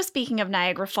 also speaking of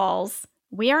Niagara Falls,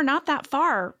 we are not that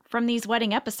far from these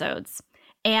wedding episodes.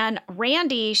 And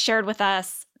Randy shared with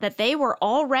us that they were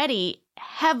already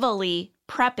heavily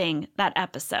prepping that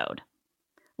episode.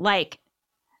 Like,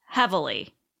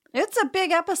 heavily. It's a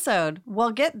big episode.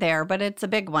 We'll get there, but it's a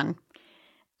big one.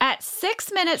 At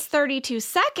 6 minutes 32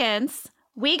 seconds,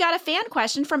 we got a fan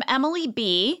question from Emily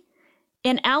B.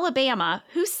 in Alabama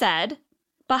who said,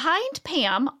 behind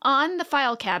Pam on the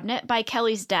file cabinet by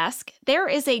Kelly's desk, there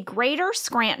is a Greater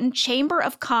Scranton Chamber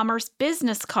of Commerce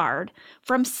business card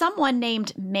from someone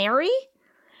named Mary.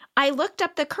 I looked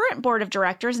up the current board of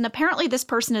directors, and apparently this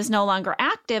person is no longer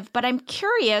active, but I'm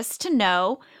curious to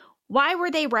know, why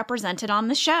were they represented on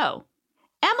the show?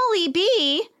 Emily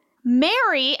B.,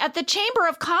 Mary at the Chamber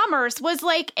of Commerce was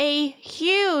like a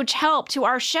huge help to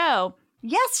our show.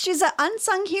 Yes, she's an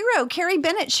unsung hero. Carrie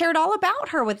Bennett shared all about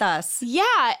her with us.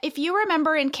 Yeah, if you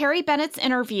remember in Carrie Bennett's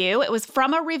interview, it was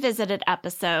from a revisited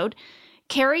episode.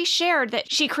 Carrie shared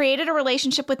that she created a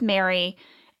relationship with Mary,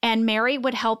 and Mary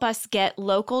would help us get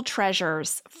local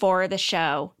treasures for the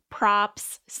show.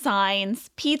 Props, signs,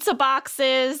 pizza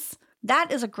boxes.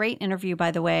 That is a great interview,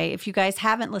 by the way. If you guys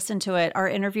haven't listened to it, our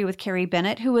interview with Carrie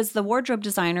Bennett, who was the wardrobe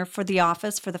designer for The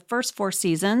Office for the first 4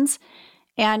 seasons.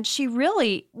 And she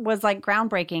really was like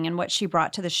groundbreaking in what she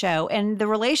brought to the show. And the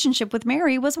relationship with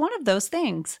Mary was one of those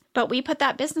things. But we put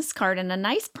that business card in a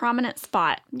nice prominent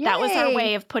spot. Yay. That was our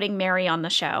way of putting Mary on the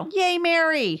show. Yay,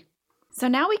 Mary. So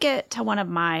now we get to one of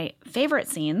my favorite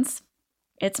scenes.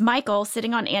 It's Michael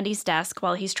sitting on Andy's desk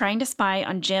while he's trying to spy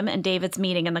on Jim and David's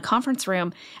meeting in the conference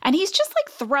room. And he's just like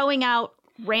throwing out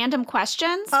random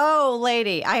questions. Oh,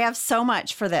 lady, I have so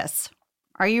much for this.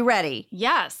 Are you ready?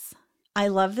 Yes. I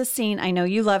love the scene. I know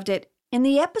you loved it. In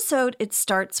the episode, it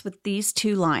starts with these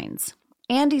 2 lines.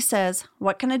 Andy says,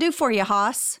 "What can I do for you,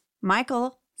 Hoss?"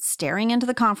 Michael, staring into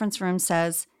the conference room,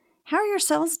 says, "How are your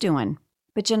cells doing?"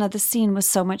 But Jenna, the scene was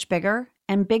so much bigger,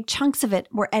 and big chunks of it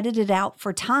were edited out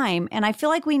for time, and I feel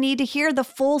like we need to hear the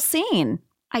full scene.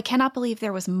 I cannot believe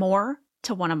there was more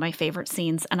to one of my favorite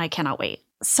scenes, and I cannot wait.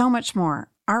 So much more.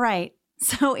 All right.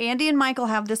 So Andy and Michael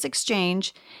have this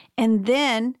exchange, and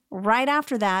then right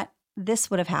after that,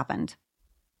 this would have happened.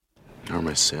 How are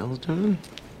my sales doing?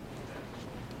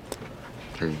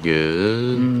 They're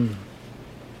good.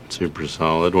 Super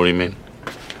solid. What do you mean?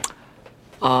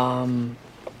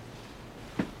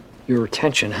 Your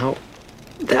retention, how's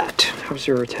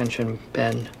your retention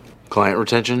been? Client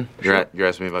retention? You're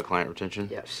asking me about client retention?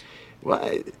 Yes.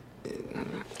 Well,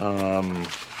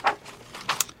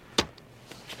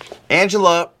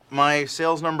 Angela, my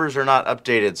sales numbers are not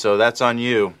updated, so that's on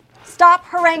you. Stop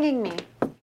haranguing me.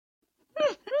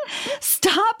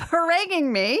 Stop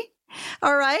haranguing me.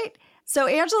 All right. So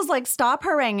Angela's like, stop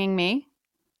haranguing me.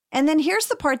 And then here's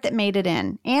the part that made it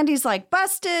in. Andy's like,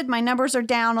 busted. My numbers are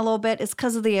down a little bit. It's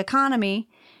because of the economy.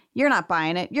 You're not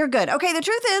buying it. You're good. Okay, the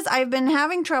truth is I've been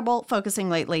having trouble focusing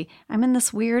lately. I'm in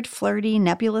this weird, flirty,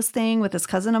 nebulous thing with this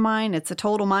cousin of mine. It's a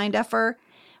total mind effer,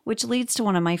 which leads to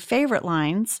one of my favorite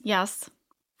lines. Yes.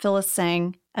 Phyllis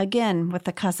saying, again with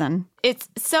the cousin. It's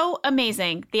so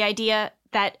amazing, the idea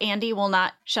that Andy will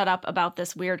not shut up about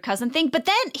this weird cousin thing. But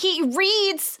then he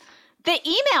reads the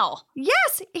email.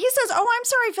 Yes. He says, oh, I'm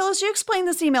sorry, Phyllis. You explain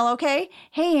this email, okay?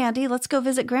 Hey, Andy, let's go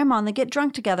visit Grandma and then get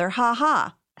drunk together. Ha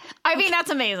ha. I mean, that's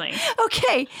amazing.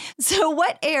 Okay. So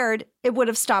what aired, it would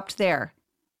have stopped there.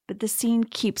 But the scene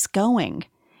keeps going.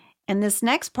 And this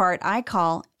next part I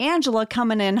call Angela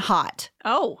coming in hot.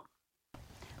 Oh.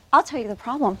 I'll tell you the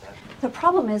problem. The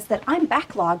problem is that I'm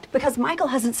backlogged because Michael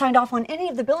hasn't signed off on any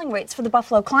of the billing rates for the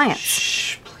Buffalo clients.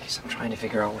 Shh, please, I'm trying to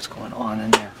figure out what's going on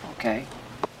in there, okay?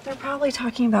 They're probably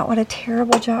talking about what a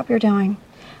terrible job you're doing.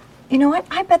 You know what?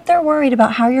 I bet they're worried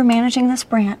about how you're managing this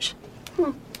branch.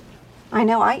 I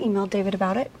know, I emailed David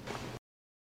about it.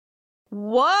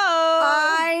 Whoa.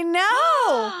 I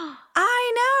know.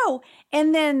 I know.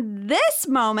 And then this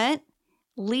moment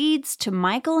leads to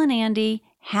Michael and Andy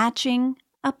hatching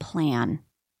a plan.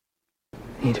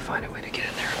 I need to find a way to get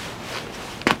in there.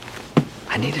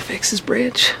 I need to fix this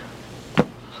bridge.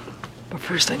 But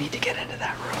first I need to get into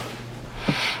that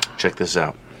room. Check this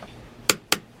out.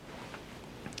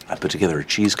 I put together a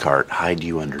cheese cart, hide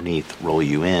you underneath, roll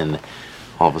you in.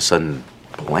 All of a sudden,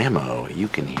 blammo, you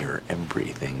can hear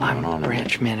everything going on. I'm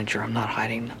branch manager. I'm not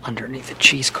hiding underneath a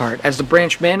cheese cart. As the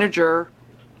branch manager,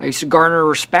 I used to garner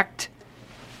respect.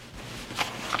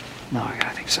 No, I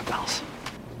gotta think something else.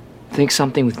 Think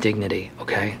something with dignity,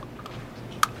 okay?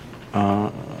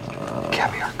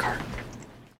 Caviar cart.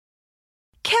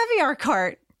 Caviar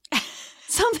cart.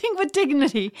 Something with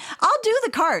dignity. I'll do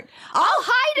the cart. I'll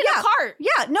hide in a cart.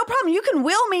 Yeah, no problem. You can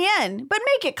wheel me in, but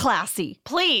make it classy.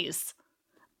 Please.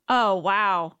 Oh,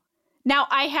 wow. Now,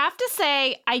 I have to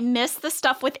say, I miss the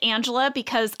stuff with Angela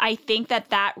because I think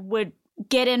that would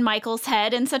get in Michael's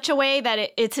head in such a way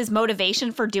that it's his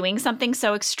motivation for doing something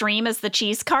so extreme as the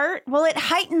cheese cart. Well, it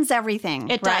heightens everything.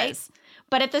 It does.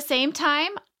 But at the same time,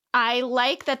 I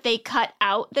like that they cut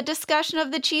out the discussion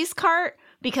of the cheese cart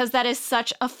because that is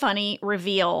such a funny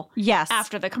reveal. Yes.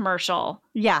 After the commercial.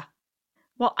 Yeah.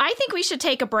 Well, I think we should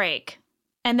take a break.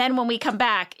 And then when we come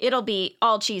back, it'll be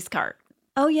all cheese cart.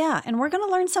 Oh, yeah. And we're going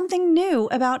to learn something new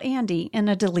about Andy in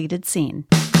a deleted scene.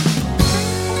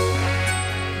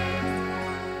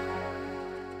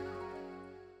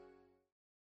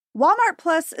 Walmart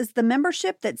Plus is the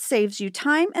membership that saves you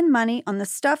time and money on the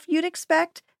stuff you'd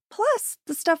expect, plus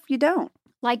the stuff you don't.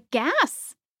 Like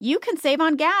gas. You can save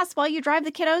on gas while you drive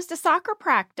the kiddos to soccer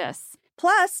practice.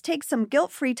 Plus, take some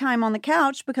guilt-free time on the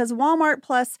couch because Walmart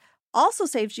Plus also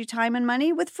saves you time and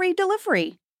money with free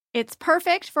delivery. It's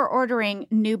perfect for ordering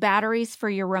new batteries for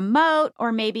your remote,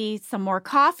 or maybe some more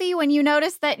coffee when you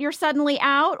notice that you're suddenly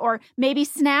out, or maybe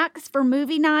snacks for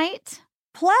movie night.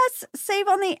 Plus, save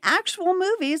on the actual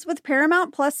movies with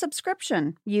Paramount Plus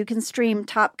subscription. You can stream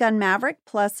Top Gun Maverick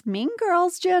plus Mean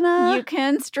Girls, Jenna. You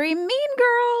can stream Mean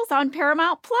Girls on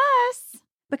Paramount Plus.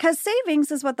 Because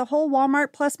savings is what the whole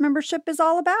Walmart Plus membership is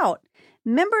all about.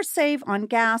 Members save on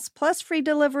gas, plus free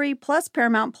delivery, plus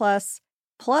Paramount Plus,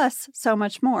 plus so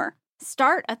much more.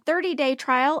 Start a 30-day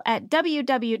trial at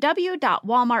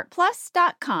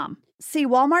www.walmartplus.com. See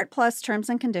Walmart Plus terms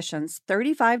and conditions.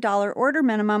 $35 order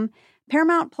minimum.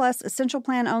 Paramount Plus Essential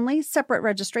Plan only. Separate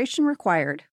registration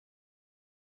required.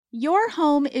 Your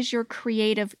home is your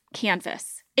creative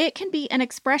canvas. It can be an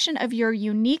expression of your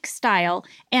unique style,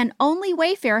 and only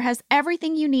Wayfair has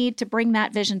everything you need to bring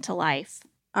that vision to life.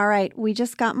 All right, we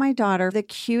just got my daughter the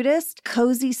cutest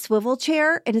cozy swivel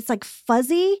chair, and it's like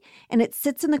fuzzy, and it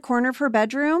sits in the corner of her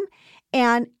bedroom,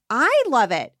 and I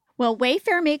love it. Well,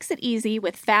 Wayfair makes it easy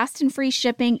with fast and free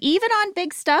shipping, even on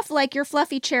big stuff like your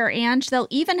fluffy chair, Ange. They'll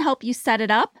even help you set it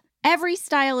up. Every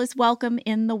style is welcome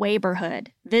in the Wayborhood.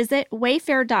 Visit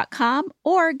wayfair.com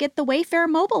or get the Wayfair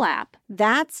mobile app.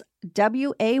 That's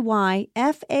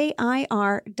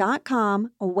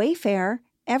WAYFAIR.com. Wayfair,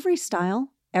 every style,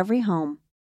 every home.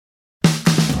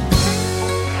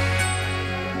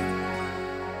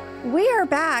 We are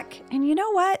back, and you know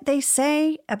what they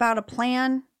say about a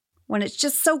plan when it's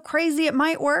just so crazy it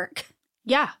might work?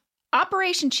 Yeah,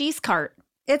 Operation Cheese Cart.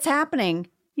 It's happening.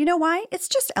 You know why? It's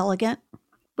just elegant.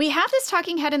 We have this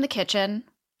talking head in the kitchen,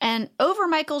 and over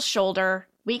Michael's shoulder,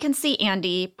 we can see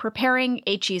Andy preparing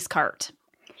a cheese cart.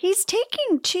 He's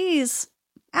taking cheese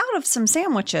out of some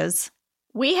sandwiches.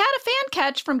 We had a fan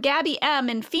catch from Gabby M.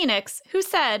 in Phoenix who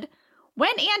said,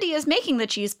 when Andy is making the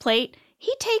cheese plate,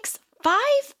 he takes 5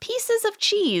 pieces of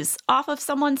cheese off of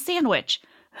someone's sandwich.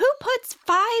 Who puts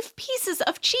 5 pieces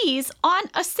of cheese on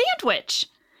a sandwich?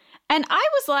 And I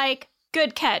was like,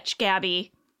 good catch,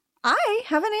 Gabby. I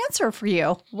have an answer for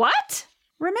you. What?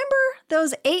 Remember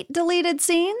those 8 deleted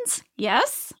scenes?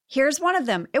 Yes. Here's one of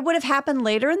them. It would have happened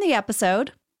later in the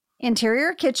episode.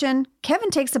 Interior kitchen. Kevin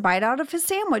takes a bite out of his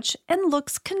sandwich and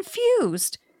looks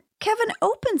confused. Kevin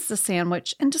opens the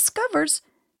sandwich and discovers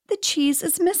the cheese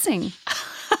is missing.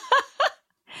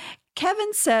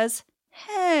 Kevin says,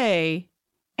 "Hey,"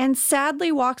 and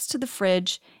sadly walks to the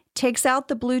fridge, takes out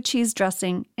the blue cheese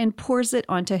dressing, and pours it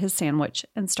onto his sandwich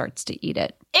and starts to eat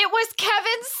it. It was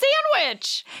Kevin's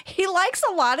sandwich. He likes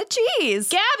a lot of cheese.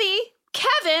 Gabby,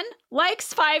 Kevin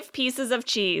likes 5 pieces of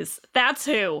cheese. That's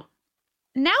who.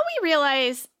 Now we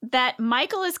realize that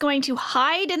Michael is going to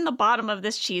hide in the bottom of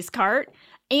this cheese cart.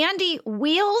 Andy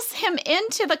wheels him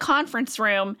into the conference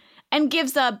room and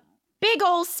gives a big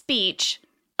old speech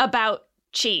about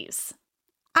cheese.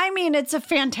 I mean, it's a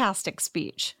fantastic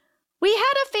speech. We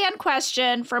had a fan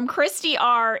question from Christy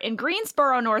R. in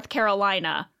Greensboro, North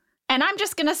Carolina. And I'm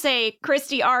just going to say,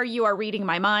 Christy R., you are reading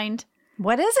my mind.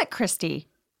 What is it, Christy?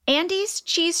 Andy's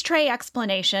cheese tray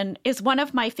explanation is one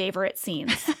of my favorite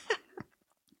scenes.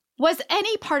 Was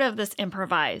any part of this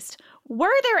improvised?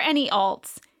 Were there any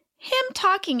alts? Him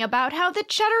talking about how the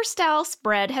cheddar-style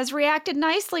spread has reacted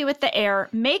nicely with the air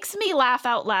makes me laugh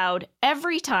out loud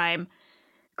every time.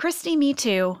 Christy, me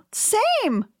too.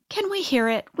 Same. Can we hear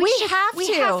it? We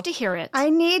have to hear it. I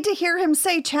need to hear him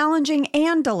say challenging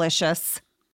and delicious.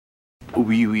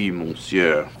 Oui, oui,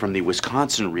 monsieur. From the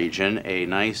Wisconsin region, a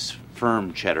nice,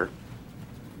 firm cheddar.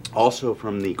 Also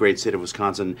from the great state of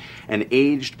Wisconsin, an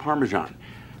aged Parmesan.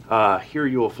 Here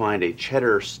you will find a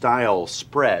cheddar-style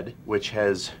spread, which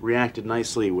has reacted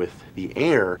nicely with the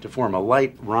air to form a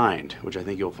light rind, which I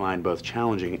think you'll find both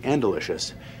challenging and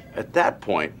delicious. At that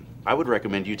point, I would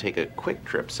recommend you take a quick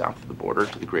trip south of the border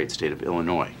to the great state of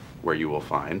Illinois, where you will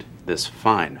find this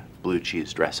fine blue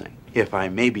cheese dressing. If I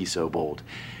may be so bold,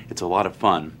 it's a lot of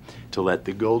fun to let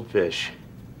the goldfish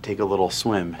take a little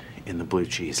swim in the blue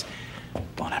cheese.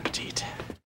 Bon appetit.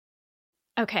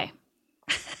 Okay.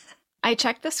 I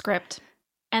checked the script,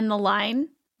 and the line,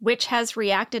 which has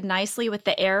reacted nicely with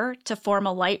the air to form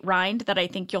a light rind that I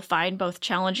think you'll find both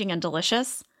challenging and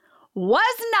delicious,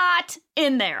 was not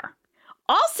in there.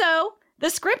 Also, the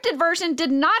scripted version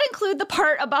did not include the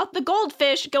part about the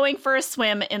goldfish going for a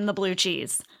swim in the blue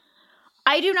cheese.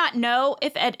 I do not know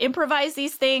if Ed improvised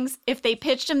these things, if they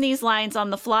pitched him these lines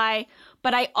on the fly,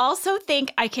 but I also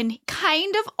think I can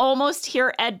kind of almost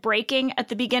hear Ed breaking at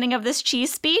the beginning of this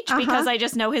cheese speech because I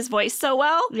just know his voice so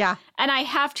well. Yeah. And I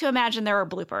have to imagine there are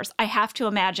bloopers. I have to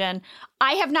imagine.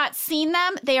 I have not seen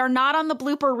them. They are not on the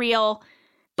blooper reel,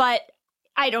 but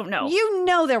I don't know. You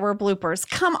know there were bloopers.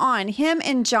 Come on. Him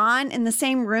and John in the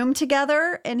same room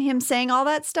together and him saying all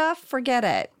that stuff. Forget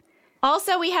it.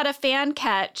 Also, we had a fan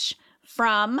catch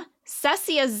from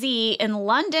Cessia Z in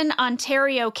London,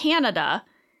 Ontario, Canada.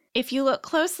 If you look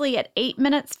closely at 8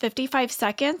 minutes, 55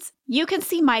 seconds, you can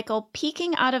see Michael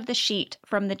peeking out of the sheet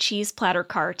from the cheese platter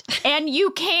cart. And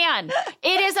you can.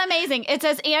 It is amazing. It's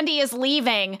as Andy is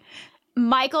leaving,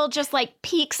 Michael just like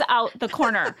peeks out the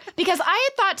corner. Because I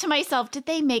had thought to myself, did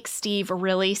they make Steve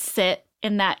really sit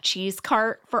in that cheese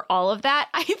cart for all of that?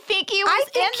 I think he was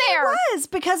in there. He was,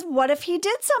 because what if he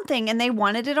did something and they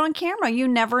wanted it on camera? You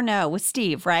never know with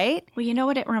Steve, right? Well, you know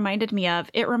what it reminded me of?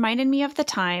 It reminded me of the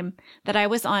time that I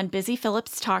was on Busy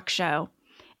Phillips' talk show,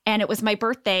 and it was my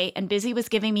birthday, and Busy was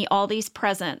giving me all these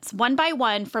presents, one by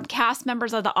one, from cast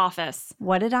members of The Office.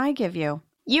 What did I give you?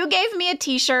 You gave me a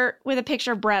t-shirt with a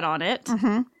picture of bread on it.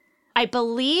 Mm-hmm. I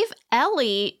believe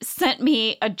Ellie sent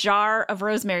me a jar of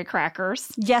rosemary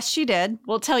crackers. Yes, she did.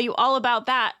 We'll tell you all about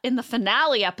that in the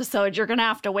finale episode. You're going to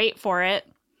have to wait for it.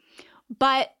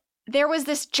 But there was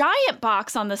this giant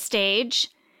box on the stage,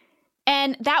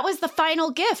 and that was the final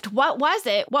gift. What was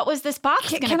it? What was this box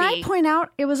going to be? Can I point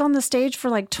out, it was on the stage for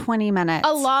like 20 minutes.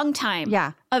 A long time.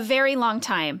 Yeah. A very long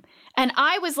time. And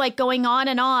I was like going on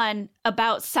and on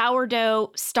about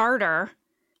sourdough starter.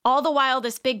 All the while,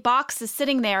 this big box is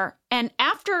sitting there. And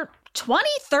after 20,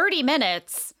 30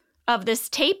 minutes of this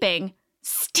taping,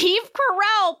 Steve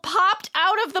Carell popped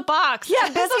out of the box. Yeah,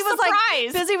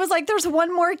 Busy was like, there's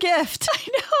one more gift. I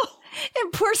know.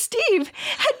 And poor Steve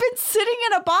had been sitting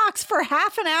in a box for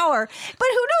half an hour. But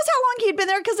who knows how long he'd been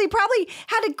there, because he probably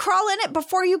had to crawl in it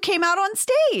before you came out on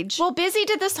stage. Well, Busy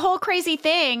did this whole crazy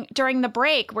thing during the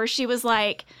break where she was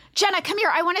like, Jenna, come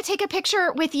here. I want to take a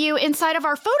picture with you inside of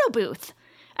our photo booth.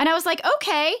 And I was like,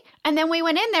 okay. And then we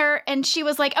went in there and she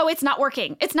was like, oh, it's not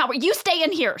working. It's not working. You stay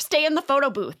in here. Stay in the photo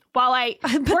booth while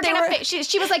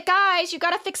she was like, guys, you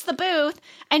got to fix the booth.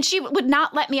 And she would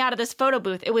not let me out of this photo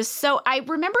booth. It was so, I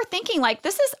remember thinking like,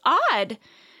 this is odd.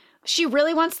 She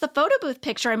really wants the photo booth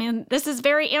picture. I mean, this is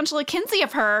very Angela Kinsey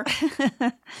of her.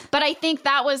 But I think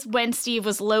that was when Steve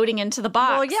was loading into the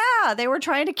box. Well, yeah, they were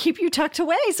trying to keep you tucked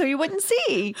away so you wouldn't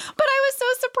see. But I was so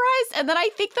surprised. And then I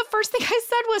think the first thing I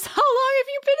said was, how long have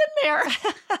you been in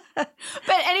there?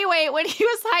 But anyway, when he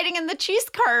was hiding in the cheese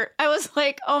cart, I was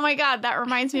like, oh my God, that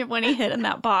reminds me of when he hid in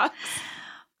that box.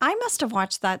 I must have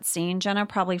watched that scene, Jenna,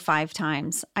 probably 5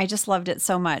 times. I just loved it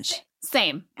so much.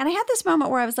 Same. And I had this moment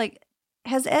where I was like,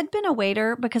 has Ed been a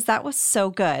waiter? Because that was so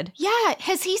good. Yeah.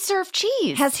 Has he served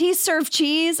cheese? Has he served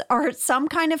cheese or some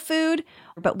kind of food?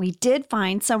 But we did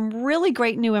find some really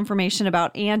great new information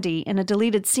about Andy in a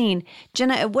deleted scene.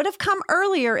 Jenna, it would have come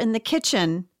earlier in the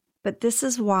kitchen, but this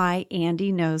is why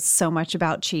Andy knows so much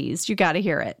about cheese. You got to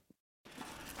hear it.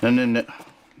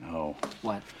 No.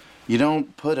 What? You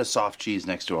don't put a soft cheese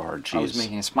next to a hard cheese. I was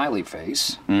making a smiley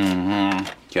face. Mm-hmm.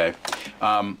 Okay.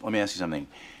 Let me ask you something.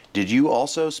 Did you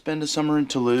also spend a summer in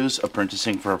Toulouse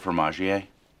apprenticing for a fromagier?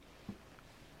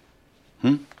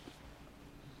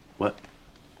 What?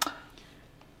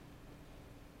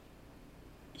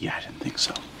 Yeah, I didn't think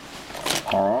so.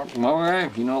 All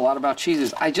right, you know a lot about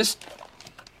cheeses. I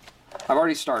I've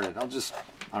already started.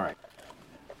 All right.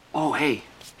 Oh, hey.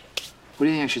 What do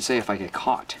you think I should say if I get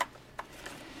caught?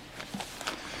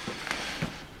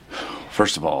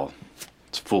 First of all,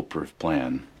 it's a foolproof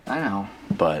plan. I know.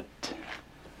 But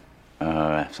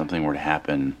if something were to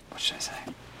happen... What should I say?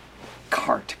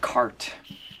 Cart.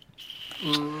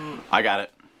 I got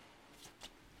it.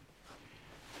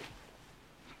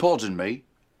 Pardon me.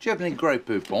 Do you have any Grey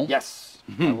Poupon? Yes.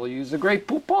 I will use the Grey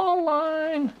Poupon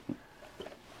line.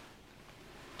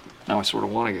 Now I sort of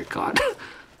want to get caught.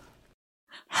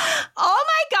 Oh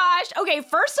my gosh. Okay,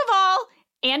 first of all,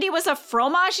 Andy was a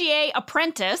fromagier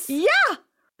apprentice. Yeah.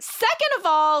 Second of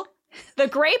all, the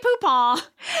Grey Poupon.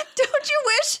 Don't you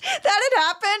wish that had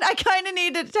happened? I kind of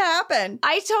needed it to happen.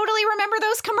 I totally remember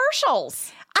those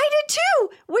commercials. I did too,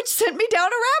 which sent me down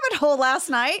a rabbit hole last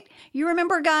night. You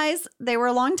remember, guys, they were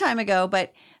a long time ago,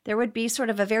 but there would be sort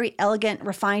of a very elegant,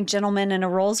 refined gentleman in a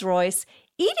Rolls Royce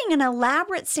eating an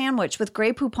elaborate sandwich with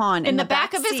Grey Poupon In the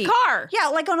back of his seat. car. Yeah,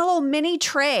 like on a little mini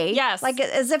tray. Yes. Like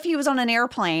as if he was on an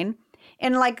airplane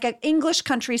in like an English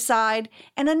countryside.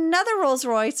 And another Rolls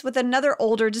Royce with another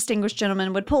older distinguished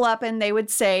gentleman would pull up and they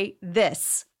would say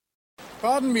this.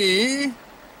 Pardon me,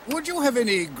 would you have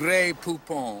any Grey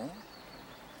Poupon?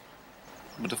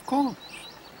 But of course.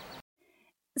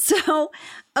 So,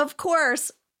 of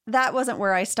course, that wasn't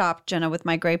where I stopped, Jenna, with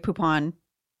my Grey Poupon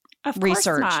Of course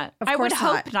research. not. Of I would course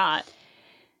hope not.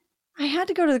 I had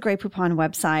to go to the Grey Poupon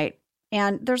website,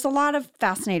 and there's a lot of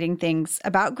fascinating things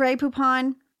about Grey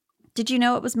Poupon. Did you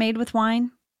know it was made with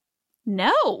wine?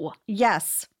 No.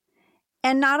 Yes.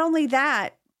 And not only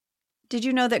that, did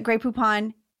you know that Grey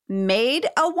Poupon made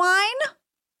a wine?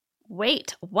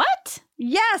 Wait, what?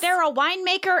 Yes. They're a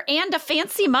winemaker and a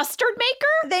fancy mustard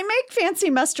maker? They make fancy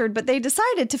mustard, but they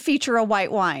decided to feature a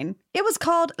white wine. It was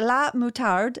called La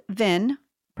Moutarde Vin,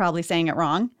 probably saying it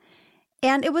wrong.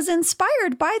 And it was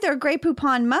inspired by their Grey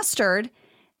Poupon mustard.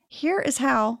 Here is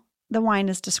how the wine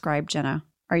is described, Jenna.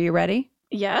 Are you ready?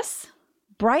 Yes.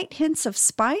 Bright hints of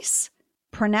spice,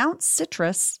 pronounced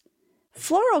citrus,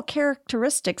 floral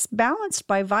characteristics balanced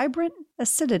by vibrant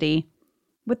acidity,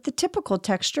 with the typical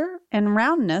texture and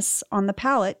roundness on the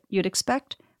palate you'd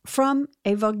expect from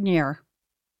a Viognier.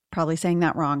 Probably saying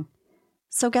that wrong.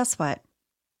 So guess what?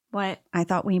 What? I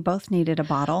thought we both needed a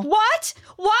bottle. What?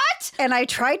 What? And I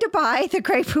tried to buy the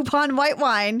Grey Poupon white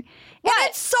wine, and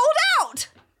it's sold out!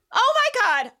 Oh my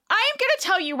God. I am going to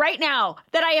tell you right now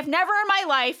that I have never in my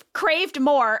life craved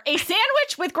more a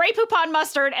sandwich with Grey Poupon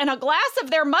mustard and a glass of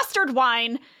their mustard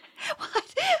wine.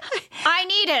 What? I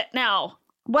need it now.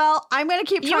 Well, I'm going to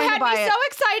keep You trying had to buy me it. so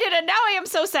excited and now I am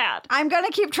so sad. I'm going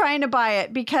to keep trying to buy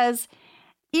it because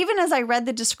even as I read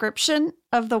the description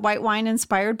of the white wine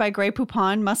inspired by Grey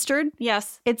Poupon mustard,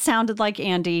 Yes. it sounded like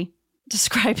Andy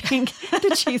describing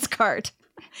the cheese cart.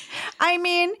 I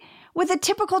mean, with a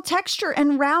typical texture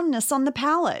and roundness on the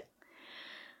palate.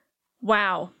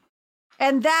 Wow.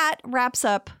 And that wraps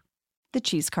up the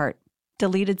cheese cart.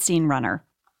 Deleted scene runner.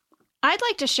 I'd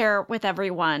like to share with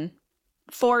everyone,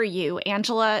 for you,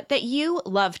 Angela, that you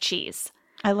love cheese.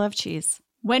 I love cheese.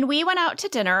 When we went out to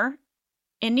dinner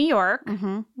in New York,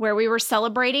 Mm-hmm. where we were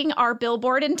celebrating our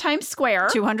billboard in Times Square,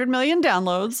 200 million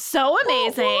downloads. so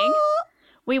amazing.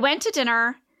 We went to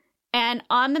dinner, and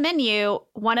on the menu,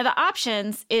 one of the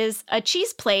options is a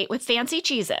cheese plate with fancy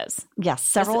cheeses. Yes,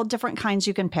 several different kinds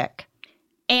you can pick.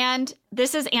 And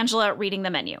this is Angela reading the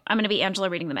menu. I'm going to be Angela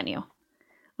reading the menu.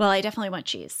 Well, I definitely want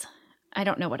cheese. I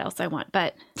don't know what else I want,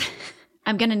 but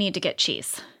I'm going to need to get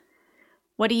cheese.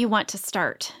 What do you want to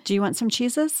start? Do you want some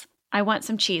cheeses? I want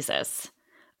some cheeses.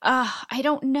 I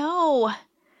don't know.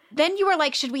 Then you were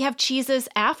like, should we have cheeses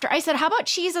after? I said, how about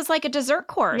cheese as like a dessert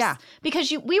course? Yeah.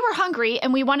 Because we were hungry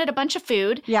and we wanted a bunch of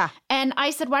food. Yeah. And I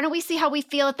said, why don't we see how we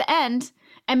feel at the end?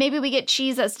 And maybe we get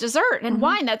cheese as dessert and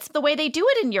wine. That's the way they do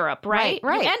it in Europe, right?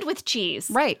 Right. You end with cheese.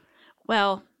 Right.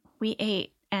 Well, we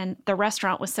ate and the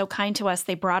restaurant was so kind to us.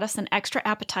 They brought us an extra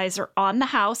appetizer on the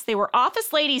house. They were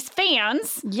Office Ladies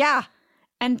fans. Yeah.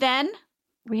 And then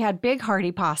We had big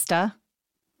hearty pasta.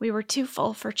 we were too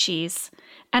full for cheese.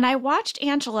 And I watched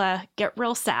Angela get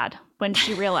real sad when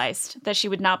she realized that she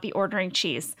would not be ordering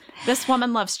cheese. This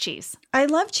woman loves cheese. I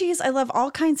love cheese. I love all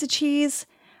kinds of cheese.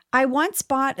 I once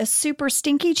bought a super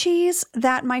stinky cheese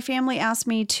that my family asked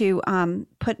me to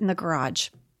put in the garage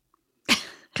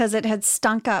because it had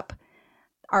stunk up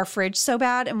our fridge so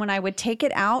bad. And when I would take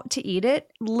it out to eat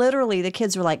it, literally the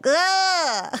kids were like,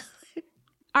 ugh.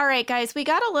 All right, guys, we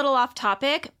got a little off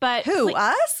topic, but Who,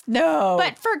 us? No.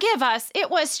 But forgive us, it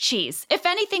was cheese. If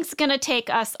anything's going to take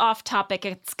us off topic,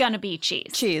 it's going to be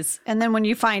cheese. cheese. And then when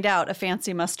you find out a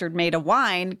fancy mustard made a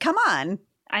wine, come on.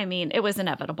 I mean, it was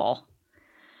inevitable.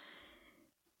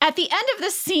 At the end of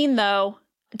this scene, though,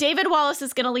 David Wallace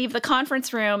is going to leave the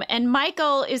conference room, and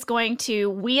Michael is going to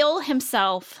wheel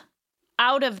himself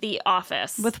out of the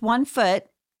office. With one foot.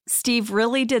 Steve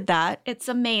really did that. It's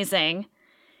amazing.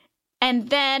 And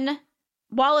then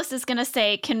Wallace is going to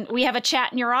say, can we have a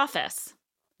chat in your office?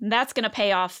 And that's going to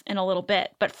pay off in a little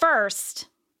bit. But first,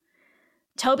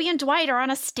 Toby and Dwight are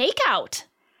on a stakeout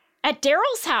at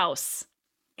Daryl's house.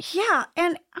 Yeah,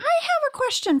 and I have a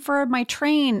question for my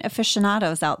train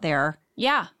aficionados out there.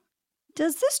 Yeah.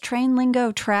 Does this train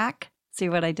lingo track? See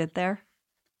what I did there?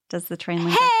 Does the train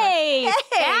lingo track? Hey!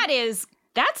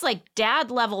 That's like dad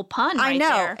level pun right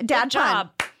there. I know. Dad Good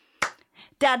job.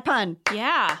 Dad pun.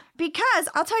 Yeah. Because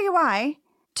I'll tell you why.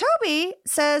 Toby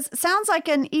says, sounds like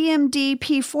an EMD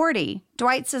P40.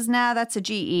 Dwight says, nah, that's a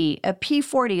GE. A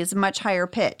P40 is much higher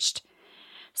pitched.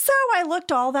 So I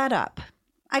looked all that up.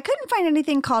 I couldn't find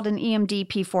anything called an EMD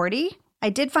P40. I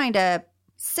did find a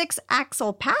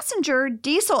 6-axle passenger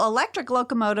diesel electric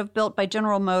locomotive built by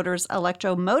General Motors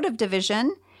Electromotive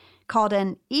Division called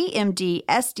an EMD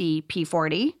SD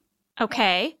P40.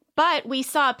 Okay. But we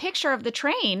saw a picture of the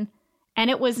train, and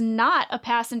it was not a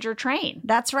passenger train.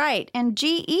 That's right. And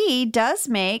GE does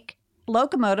make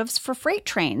locomotives for freight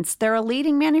trains. They're a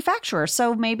leading manufacturer.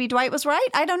 So maybe Dwight was right.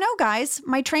 I don't know, guys.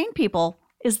 My train people.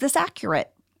 Is this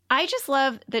accurate? I just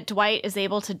love that Dwight is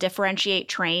able to differentiate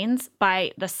trains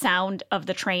by the sound of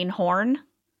the train horn.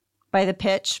 By the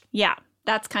pitch? Yeah,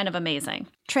 that's kind of amazing.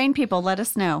 Train people, let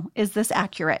us know. Is this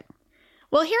accurate?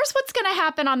 Well, here's what's going to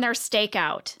happen on their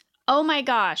stakeout. Oh my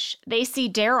gosh, they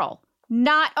see Daryl,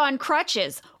 not on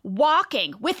crutches,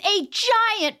 walking with a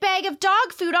giant bag of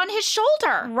dog food on his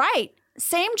shoulder. Right.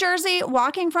 Same jersey,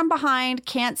 walking from behind,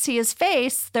 can't see his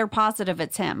face. They're positive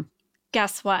it's him.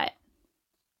 Guess what?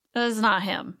 It is not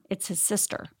him. It's his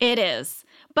sister. It is.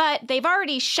 But they've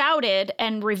already shouted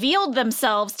and revealed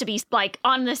themselves to be like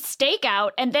on the stakeout,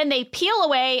 and then they peel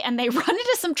away and they run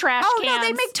into some trash cans. Oh, no,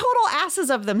 they make total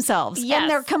asses of themselves. Yes. And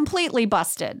they're completely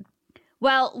busted.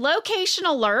 Well, location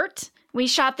alert. We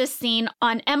shot this scene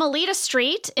on Emelita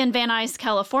Street in Van Nuys,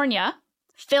 California.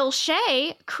 Phil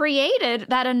Shea created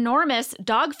that enormous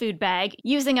dog food bag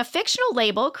using a fictional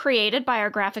label created by our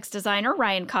graphics designer,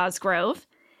 Ryan Cosgrove.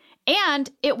 And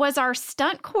it was our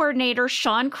stunt coordinator,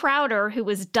 Sean Crowder, who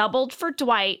was doubled for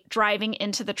Dwight driving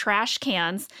into the trash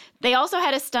cans. They also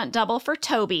had a stunt double for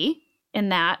Toby in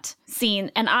that scene.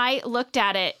 And I looked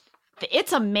at it.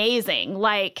 It's amazing.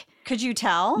 Like, could you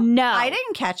tell? No. I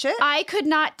didn't catch it. I could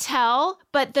not tell,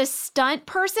 but the stunt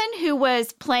person who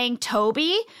was playing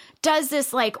Toby does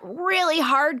this like really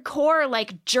hardcore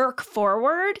like jerk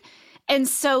forward. And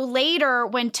so later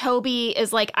when Toby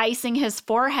is like icing his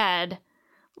forehead,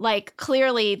 like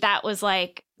clearly that was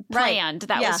like planned,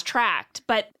 that was tracked,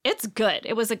 but it's good.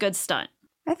 It was a good stunt.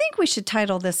 I think we should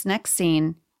title this next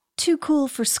scene, Too Cool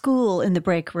for School in the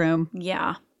Break Room.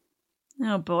 Yeah.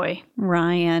 Oh boy.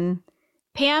 Ryan.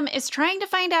 Pam is trying to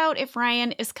find out if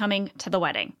Ryan is coming to the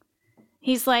wedding.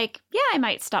 He's like, yeah, I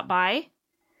might stop by.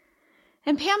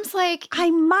 And Pam's like, I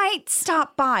might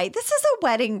stop by. This is a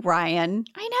wedding, Ryan.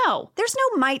 I know. There's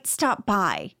no might stop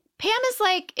by. Pam is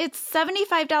like, it's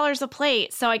 $75 a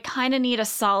plate, so I kind of need a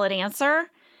solid answer.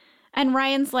 And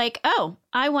Ryan's like, oh,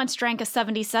 I once drank a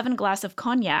 77 glass of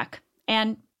cognac.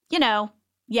 And, you know,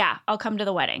 yeah, I'll come to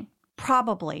the wedding.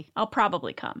 Probably. I'll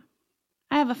probably come.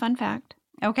 I have a fun fact.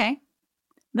 Okay.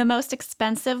 The most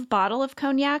expensive bottle of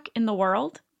cognac in the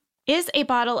world is a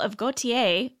bottle of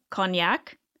Gautier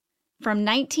cognac from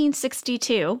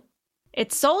 1962.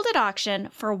 It sold at auction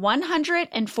for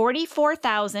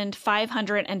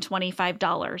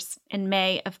 $144,525 in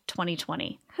May of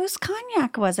 2020. Whose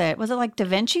cognac was it? Was it like Da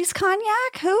Vinci's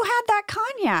cognac? Who had that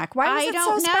cognac? Why was it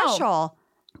so special?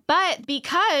 But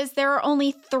because there are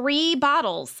only 3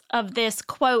 bottles of this,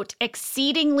 quote,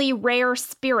 exceedingly rare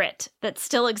spirit that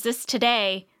still exists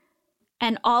today,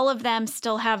 and all of them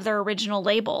still have their original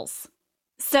labels.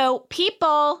 So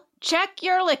people, check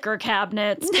your liquor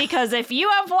cabinets, because if you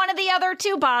have one of the other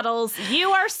 2 bottles,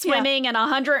 you are swimming in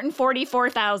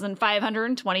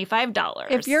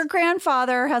 $144,525. If your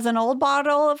grandfather has an old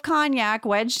bottle of cognac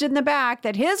wedged in the back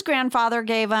that his grandfather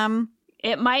gave him,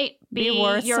 it might be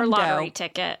worth your some lottery dough.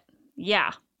 ticket.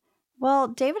 Yeah. Well,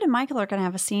 David and Michael are going to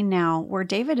have a scene now where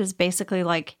David is basically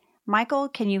like, Michael,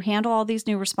 can you handle all these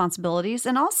new responsibilities?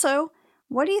 And also,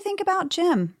 what do you think about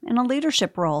Jim in a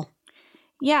leadership role?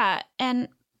 Yeah. And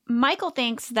Michael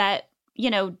thinks that,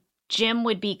 you know, Jim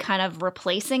would be kind of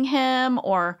replacing him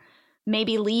or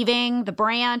maybe leaving the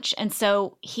branch. And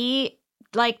so he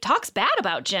like talks bad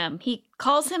about Jim. He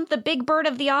calls him the big bird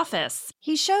of the office.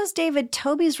 He shows David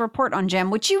Toby's report on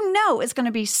Jim, which you know is going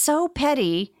to be so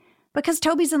petty because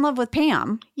Toby's in love with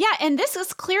Pam. Yeah, and this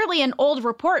is clearly an old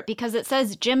report because it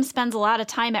says Jim spends a lot of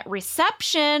time at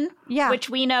reception, which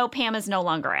we know Pam is no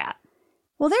longer at.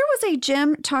 Well, there was a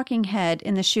Jim talking head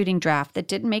in the shooting draft that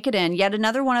didn't make it in. Yet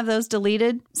another one of those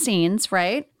deleted scenes,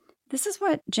 right? This is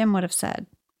what Jim would have said.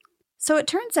 So it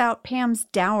turns out Pam's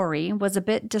dowry was a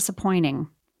bit disappointing.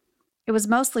 It was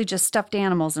mostly just stuffed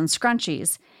animals and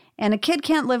scrunchies, and a kid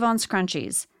can't live on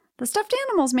scrunchies. The stuffed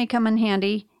animals may come in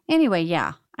handy. Anyway,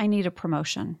 yeah, I need a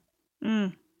promotion.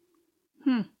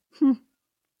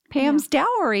 Pam's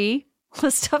dowry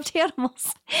was stuffed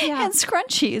animals and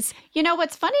scrunchies. You know,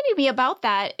 what's funny to me about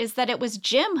that is that it was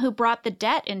Jim who brought the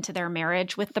debt into their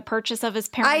marriage with the purchase of his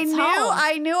parents' home.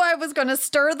 I knew I was going to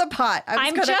stir the pot.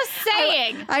 I'm just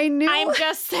saying. I knew. I'm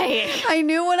just saying. I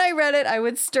knew when I read it, I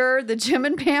would stir the Jim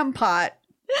and Pam pot.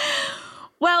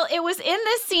 Well, it was in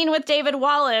this scene with David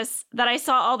Wallace that I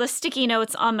saw all the sticky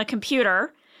notes on the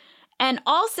computer. And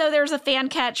also there's a fan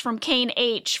catch from Kane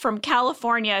H. from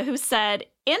California who said,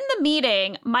 in the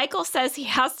meeting, Michael says he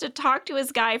has to talk to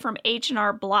his guy from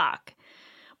H&R Block.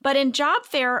 But in Job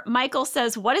Fair, Michael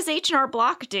says, what does H&R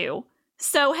Block do?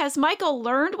 So has Michael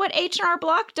learned what H&R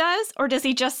Block does, or does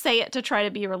he just say it to try to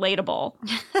be relatable?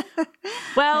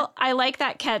 Well, I like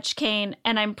that catch, Kane,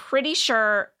 and I'm pretty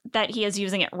sure that he is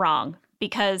using it wrong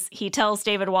because he tells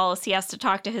David Wallace he has to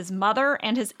talk to his mother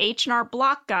and his H&R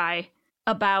Block guy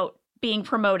about being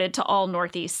promoted to all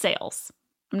Northeast sales.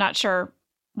 I'm not sure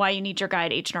why you need your guy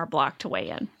at H&R Block to weigh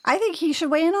in. I think he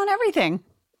should weigh in on everything.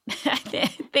 I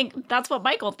think that's what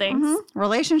Michael thinks.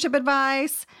 Relationship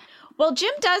advice. Well,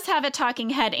 Jim does have a talking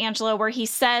head, Angela, where he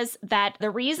says that the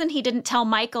reason he didn't tell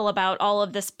Michael about all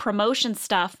of this promotion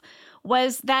stuff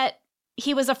was that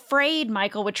he was afraid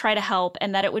Michael would try to help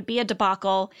and that it would be a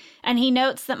debacle. And he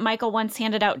notes that Michael once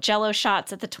handed out Jell-O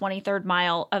shots at the 23rd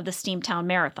mile of the Steamtown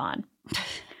Marathon.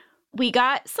 We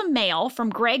got some mail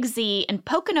from Greg Z in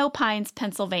Pocono Pines,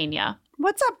 Pennsylvania.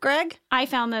 What's up, Greg? I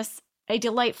found this a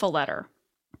delightful letter.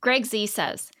 Greg Z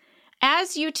says,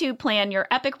 as you two plan your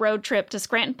epic road trip to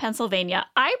Scranton, Pennsylvania,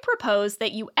 I propose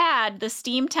that you add the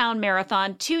Steamtown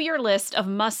Marathon to your list of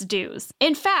must-dos.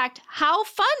 In fact, how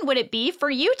fun would it be for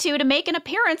you two to make an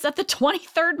appearance at the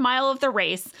 23rd mile of the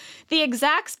race, the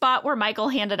exact spot where Michael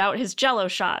handed out his Jell-O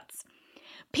shots?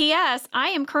 P.S. I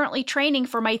am currently training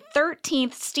for my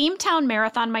 13th Steamtown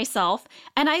Marathon myself,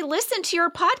 and I listen to your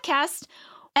podcast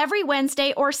every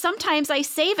Wednesday, or sometimes I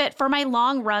save it for my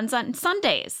long runs on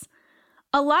Sundays.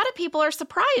 A lot of people are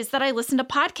surprised that I listen to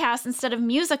podcasts instead of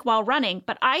music while running,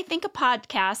 but I think a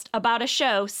podcast about a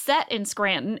show set in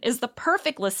Scranton is the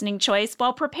perfect listening choice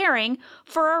while preparing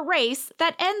for a race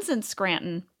that ends in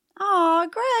Scranton. Oh,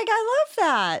 Greg, I love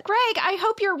that. Greg, I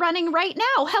hope you're running right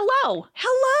now. Hello.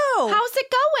 Hello. How's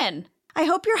it going? I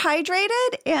hope you're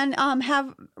hydrated and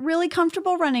have really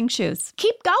comfortable running shoes.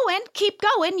 Keep going. Keep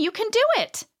going. You can do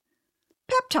it.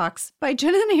 Pep Talks by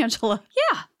Jen and Angela.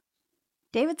 Yeah.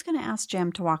 David's going to ask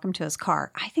Jim to walk him to his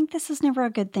car. I think this is never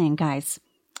a good thing, guys.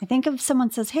 I think if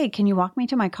someone says, hey, can you walk me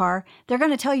to my car? They're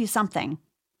going to tell you something.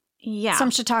 Yeah.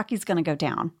 Some shiitake's going to go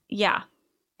down. Yeah.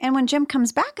 And when Jim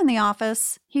comes back in the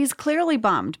office, he's clearly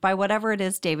bummed by whatever it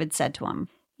is David said to him.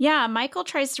 Yeah, Michael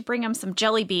tries to bring him some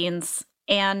jelly beans,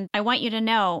 and I want you to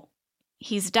know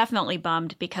he's definitely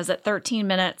bummed because at 13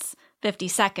 minutes, 50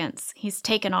 seconds, he's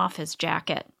taken off his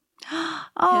jacket.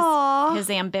 His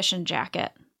ambition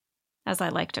jacket, as I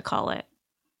like to call it.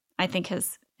 I think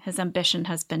his ambition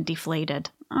has been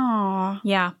deflated. Aw.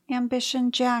 Yeah.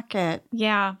 Ambition jacket.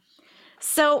 Yeah.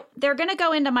 So they're going to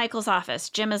go into Michael's office.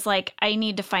 Jim is like, I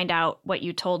need to find out what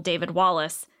you told David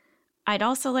Wallace. I'd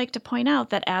also like to point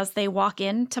out that as they walk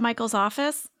into Michael's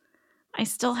office, I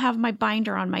still have my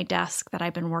binder on my desk that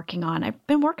I've been working on. I've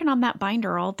been working on that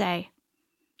binder all day.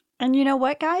 And you know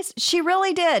what, guys? She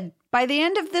really did. By the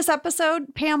end of this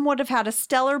episode, Pam would have had a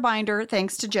stellar binder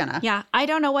thanks to Jenna. Yeah, I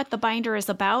don't know what the binder is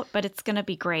about, but it's going to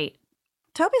be great.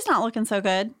 Toby's not looking so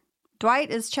good.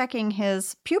 Dwight is checking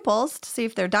his pupils to see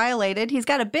if they're dilated. He's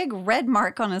got a big red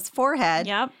mark on his forehead.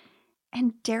 Yep.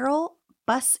 And Daryl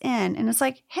busts in and is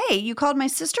like, hey, you called my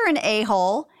sister an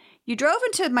a-hole. You drove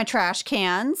into my trash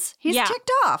cans. He's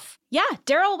ticked off. Yeah,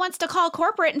 Daryl wants to call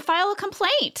corporate and file a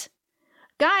complaint.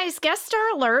 Guys, guest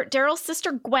star alert, Daryl's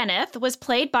sister Gwyneth was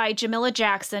played by Jamila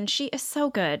Jackson. She is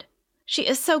so good. She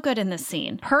is so good in this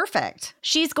scene. Perfect.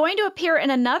 She's going to appear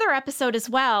in another episode as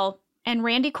well. And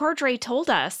Randy Cordray told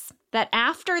us that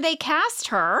after they cast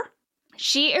her,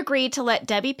 she agreed to let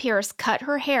Debbie Pierce cut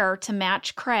her hair to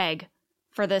match Craig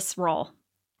for this role.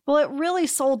 Well, it really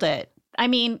sold it. I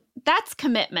mean, that's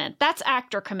commitment. That's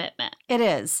actor commitment. It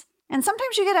is. And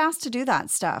sometimes you get asked to do that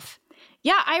stuff.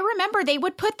 Yeah, I remember they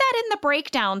would put that in the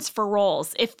breakdowns for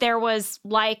roles if there was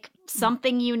like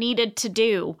something you needed to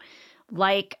do.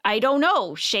 Like, I don't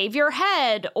know, shave your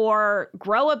head or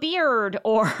grow a beard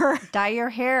or Dye your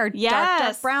hair dark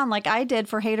Yes. brown like I did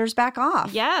for Haters Back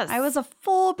Off. Yes. I was a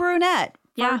full brunette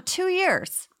for Yeah. 2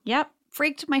 years. Yep.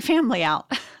 Freaked my family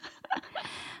out.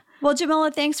 Well,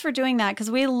 Jamila, thanks for doing that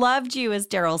because we loved you as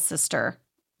Daryl's sister.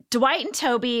 Dwight and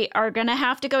Toby are going to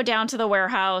have to go down to the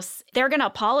warehouse. They're going to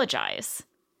apologize.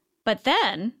 But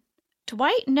then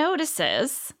Dwight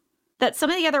notices that some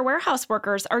of the other warehouse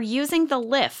workers are using the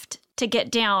lift to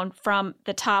get down from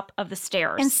the top of the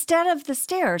stairs. Instead of the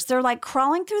stairs, they're like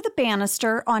crawling through the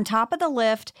banister on top of the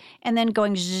lift and then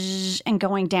going zzzz and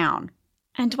going down.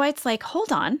 And Dwight's like,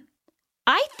 hold on.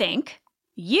 I think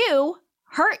you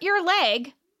hurt your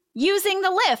leg using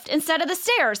the lift instead of the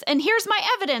stairs. And here's my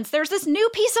evidence. There's this new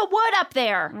piece of wood up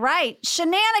there. Right.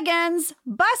 Shenanigans.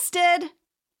 Busted.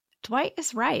 Dwight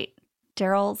is right.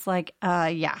 Daryl's like,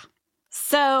 yeah.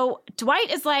 So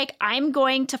Dwight is like, I'm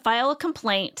going to file a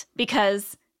complaint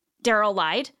because Daryl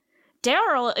lied.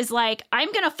 Daryl is like,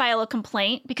 I'm going to file a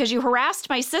complaint because you harassed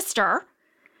my sister.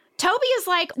 Toby is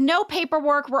like, no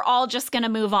paperwork. We're all just going to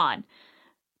move on.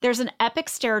 There's an epic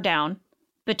stare down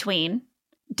between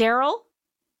Daryl,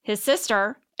 his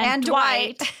sister, and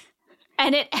Dwight.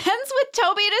 And it ends with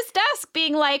Toby at his desk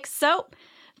being like, so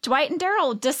Dwight and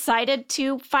Daryl decided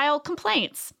to file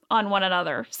complaints on one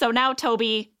another. So now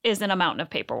Toby is in a mountain of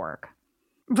paperwork.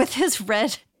 With his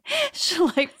red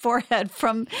like forehead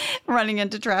from running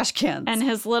into trash cans. And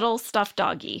his little stuffed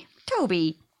doggy.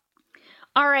 Toby.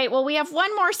 All right, well, we have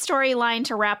one more storyline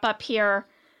to wrap up here.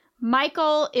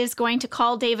 Michael is going to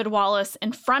call David Wallace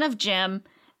in front of Jim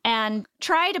and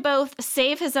try to both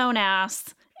save his own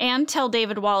ass and tell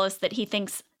David Wallace that he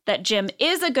thinks that Jim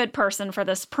is a good person for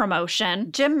this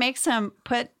promotion. Jim makes him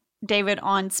put David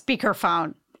on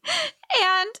speakerphone.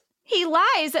 And he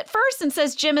lies at first and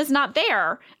says Jim is not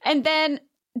there. And then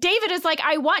David is like,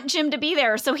 I want Jim to be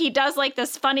there. So he does like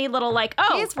this funny little like,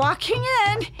 oh. He's walking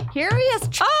in. Here he is.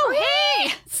 Oh,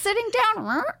 hey. Sitting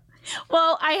down.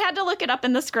 Well, I had to look it up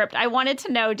in the script. I wanted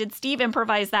to know, did Steve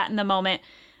improvise that in the moment?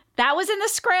 That was in the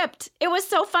script. It was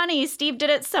so funny. Steve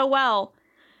did it so well.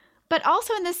 But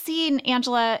also in this scene,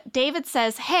 Angela, David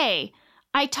says, hey,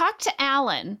 I talked to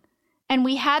Alan and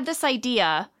we had this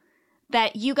idea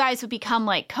that you guys would become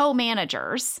like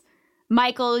co-managers.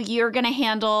 Michael, you're going to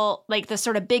handle like the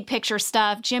sort of big picture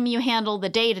stuff. Jim, you handle the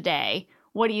day-to-day.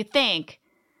 What do you think?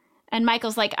 And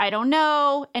Michael's like, I don't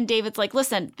know. And David's like,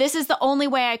 listen, this is the only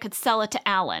way I could sell it to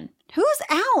Alan. Who's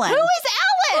Alan? Who is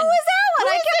Alan? Who is Alan? Who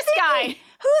I is kept this thinking, guy?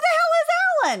 Who the hell is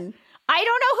Alan? I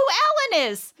don't know who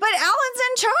Alan is. But Alan's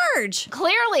in charge.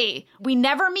 Clearly. We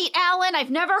never meet Alan. I've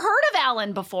never heard of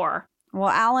Alan before. Well,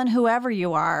 Alan, whoever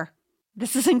you are,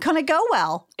 this isn't going to go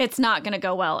well. It's not going to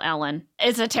go well, Alan.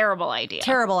 It's a terrible idea.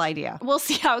 Terrible idea. We'll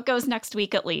see how it goes next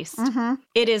week at least. Mm-hmm.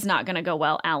 It is not going to go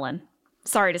well, Alan.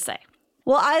 Sorry to say.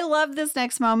 Well, I love this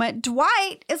next moment.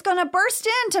 Dwight is going to burst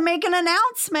in to make an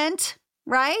announcement,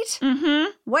 right?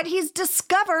 Mm-hmm. What he's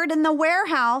discovered in the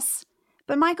warehouse.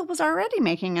 But Michael was already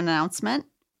making an announcement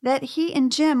that he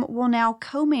and Jim will now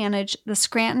co-manage the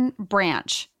Scranton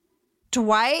branch.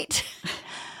 Dwight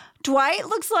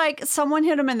looks like someone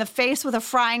hit him in the face with a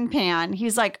frying pan.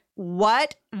 He's like,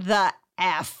 what the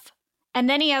F? And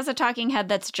then he has a talking head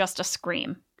that's just a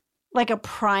scream. Like a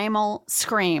primal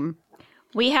scream.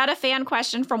 We had a fan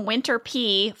question from Winter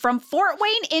P. from Fort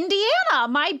Wayne, Indiana,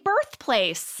 my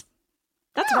birthplace.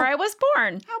 That's where I was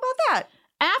born. How about that?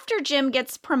 After Jim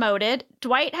gets promoted,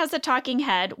 Dwight has a talking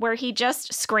head where he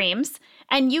just screams,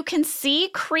 and you can see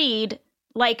Creed,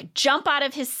 like, jump out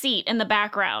of his seat in the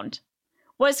background.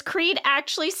 Was Creed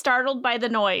actually startled by the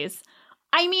noise?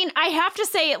 I mean, I have to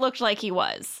say it looked like he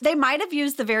was. They might have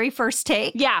used the very first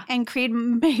take. Yeah. And Creed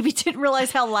maybe didn't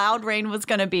realize how loud Rain was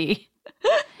going to be.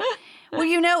 Well,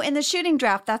 you know, in the shooting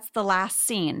draft, that's the last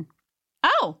scene.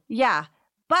 Oh. Yeah.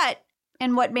 But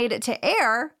in what made it to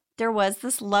air, there was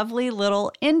this lovely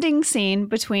little ending scene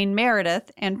between Meredith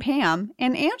and Pam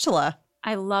and Angela.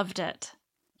 I loved it.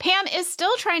 Pam is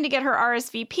still trying to get her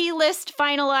RSVP list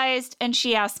finalized, and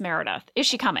she asks Meredith, is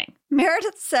she coming?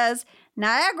 Meredith says,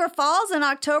 Niagara Falls in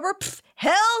October? Pff,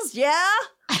 hells yeah.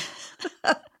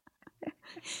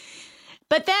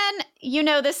 But then, you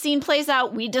know, the scene plays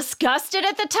out. We discussed it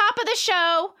at the top of the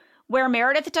show where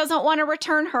Meredith doesn't want to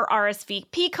return her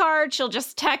RSVP card. She'll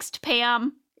just text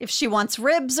Pam if she wants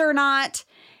ribs or not.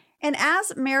 And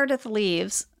as Meredith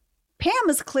leaves, Pam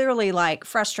is clearly like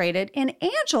frustrated, and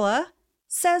Angela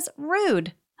says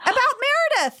rude about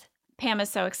Meredith. Pam is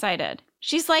so excited.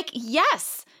 She's like,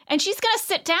 yes. And she's going to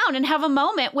sit down and have a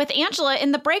moment with Angela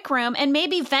in the break room and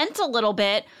maybe vent a little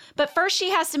bit. But first,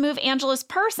 she has to move Angela's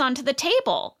purse onto the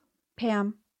table.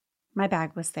 Pam, my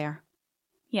bag was there.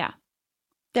 Yeah.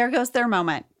 There goes their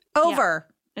moment. Over.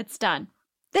 Yeah, it's done.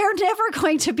 They're never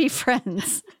going to be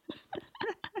friends.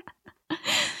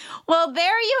 Well,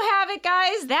 there you have it,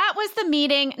 guys. That was the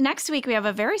meeting. Next week, we have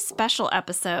a very special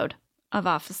episode of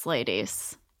Office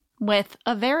Ladies with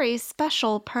a very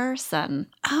special person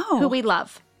who we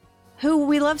love. Who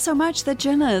we love so much that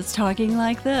Jenna is talking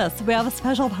like this. We have a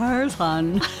special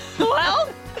person. Well,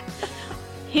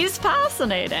 he's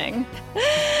fascinating.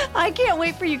 I can't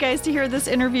wait for you guys to hear this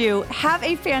interview. Have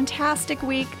a fantastic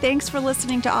week. Thanks for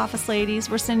listening to Office Ladies.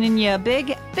 We're sending you a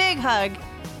big, big hug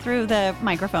through the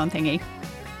microphone thingy.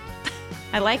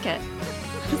 I like it.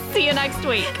 See you next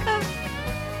week.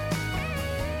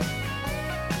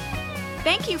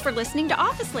 Thank you for listening to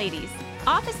Office Ladies.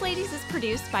 Office Ladies is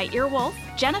produced by Earwolf,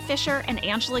 Jenna Fisher, and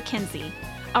Angela Kinsey.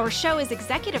 Our show is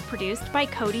executive produced by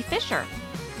Cody Fisher.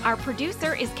 Our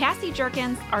producer is Cassie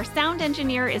Jerkins, our sound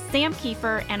engineer is Sam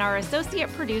Kiefer, and our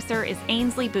associate producer is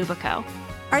Ainsley Bubico.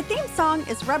 Our theme song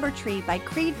is Rubber Tree by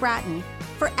Creed Bratton.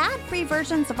 For ad-free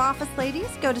versions of Office Ladies,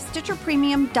 go to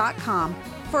StitcherPremium.com.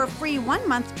 For a free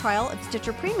 1-month trial of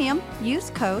Stitcher Premium, use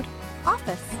code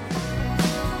OFFICE.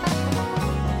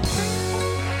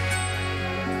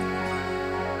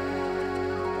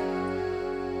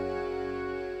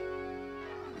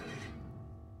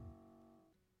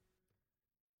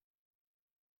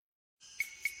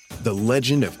 The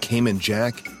legend of Cayman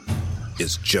Jack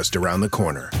is just around the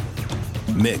corner.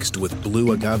 Mixed with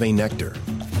blue agave nectar,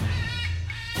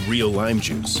 real lime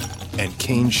juice, and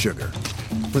cane sugar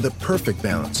for the perfect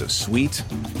balance of sweet,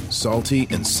 salty,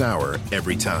 and sour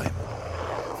every time.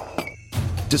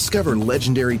 Discover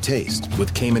legendary taste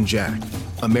with Cayman Jack,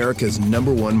 America's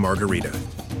 #1 margarita.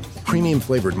 Premium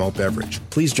flavored malt beverage.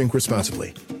 Please drink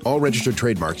responsibly. All registered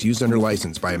trademarks used under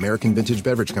license by American Vintage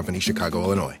Beverage Company, Chicago,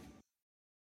 Illinois.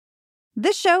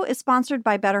 This show is sponsored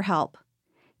by BetterHelp.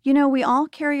 You know, we all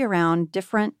carry around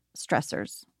different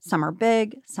stressors. Some are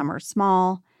big, some are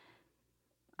small.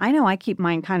 I know I keep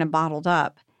mine kind of bottled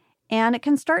up, and it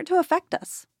can start to affect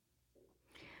us.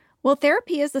 Well,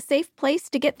 therapy is a safe place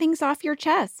to get things off your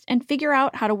chest and figure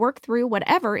out how to work through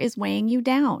whatever is weighing you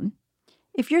down.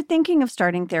 If you're thinking of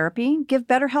starting therapy, give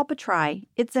BetterHelp a try.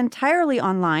 It's entirely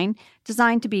online,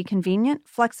 designed to be convenient,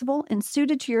 flexible, and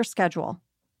suited to your schedule.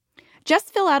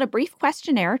 Just fill out a brief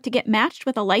questionnaire to get matched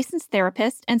with a licensed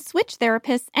therapist and switch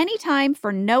therapists anytime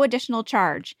for no additional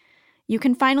charge. You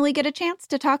can finally get a chance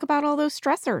to talk about all those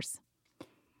stressors.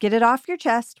 Get it off your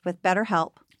chest with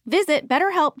BetterHelp. Visit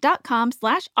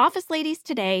BetterHelp.com/OfficeLadies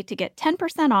today to get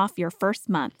 10% off your first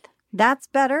month. That's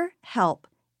BetterHelp,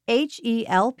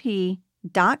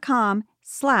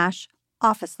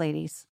 HELP.com/OfficeLadies.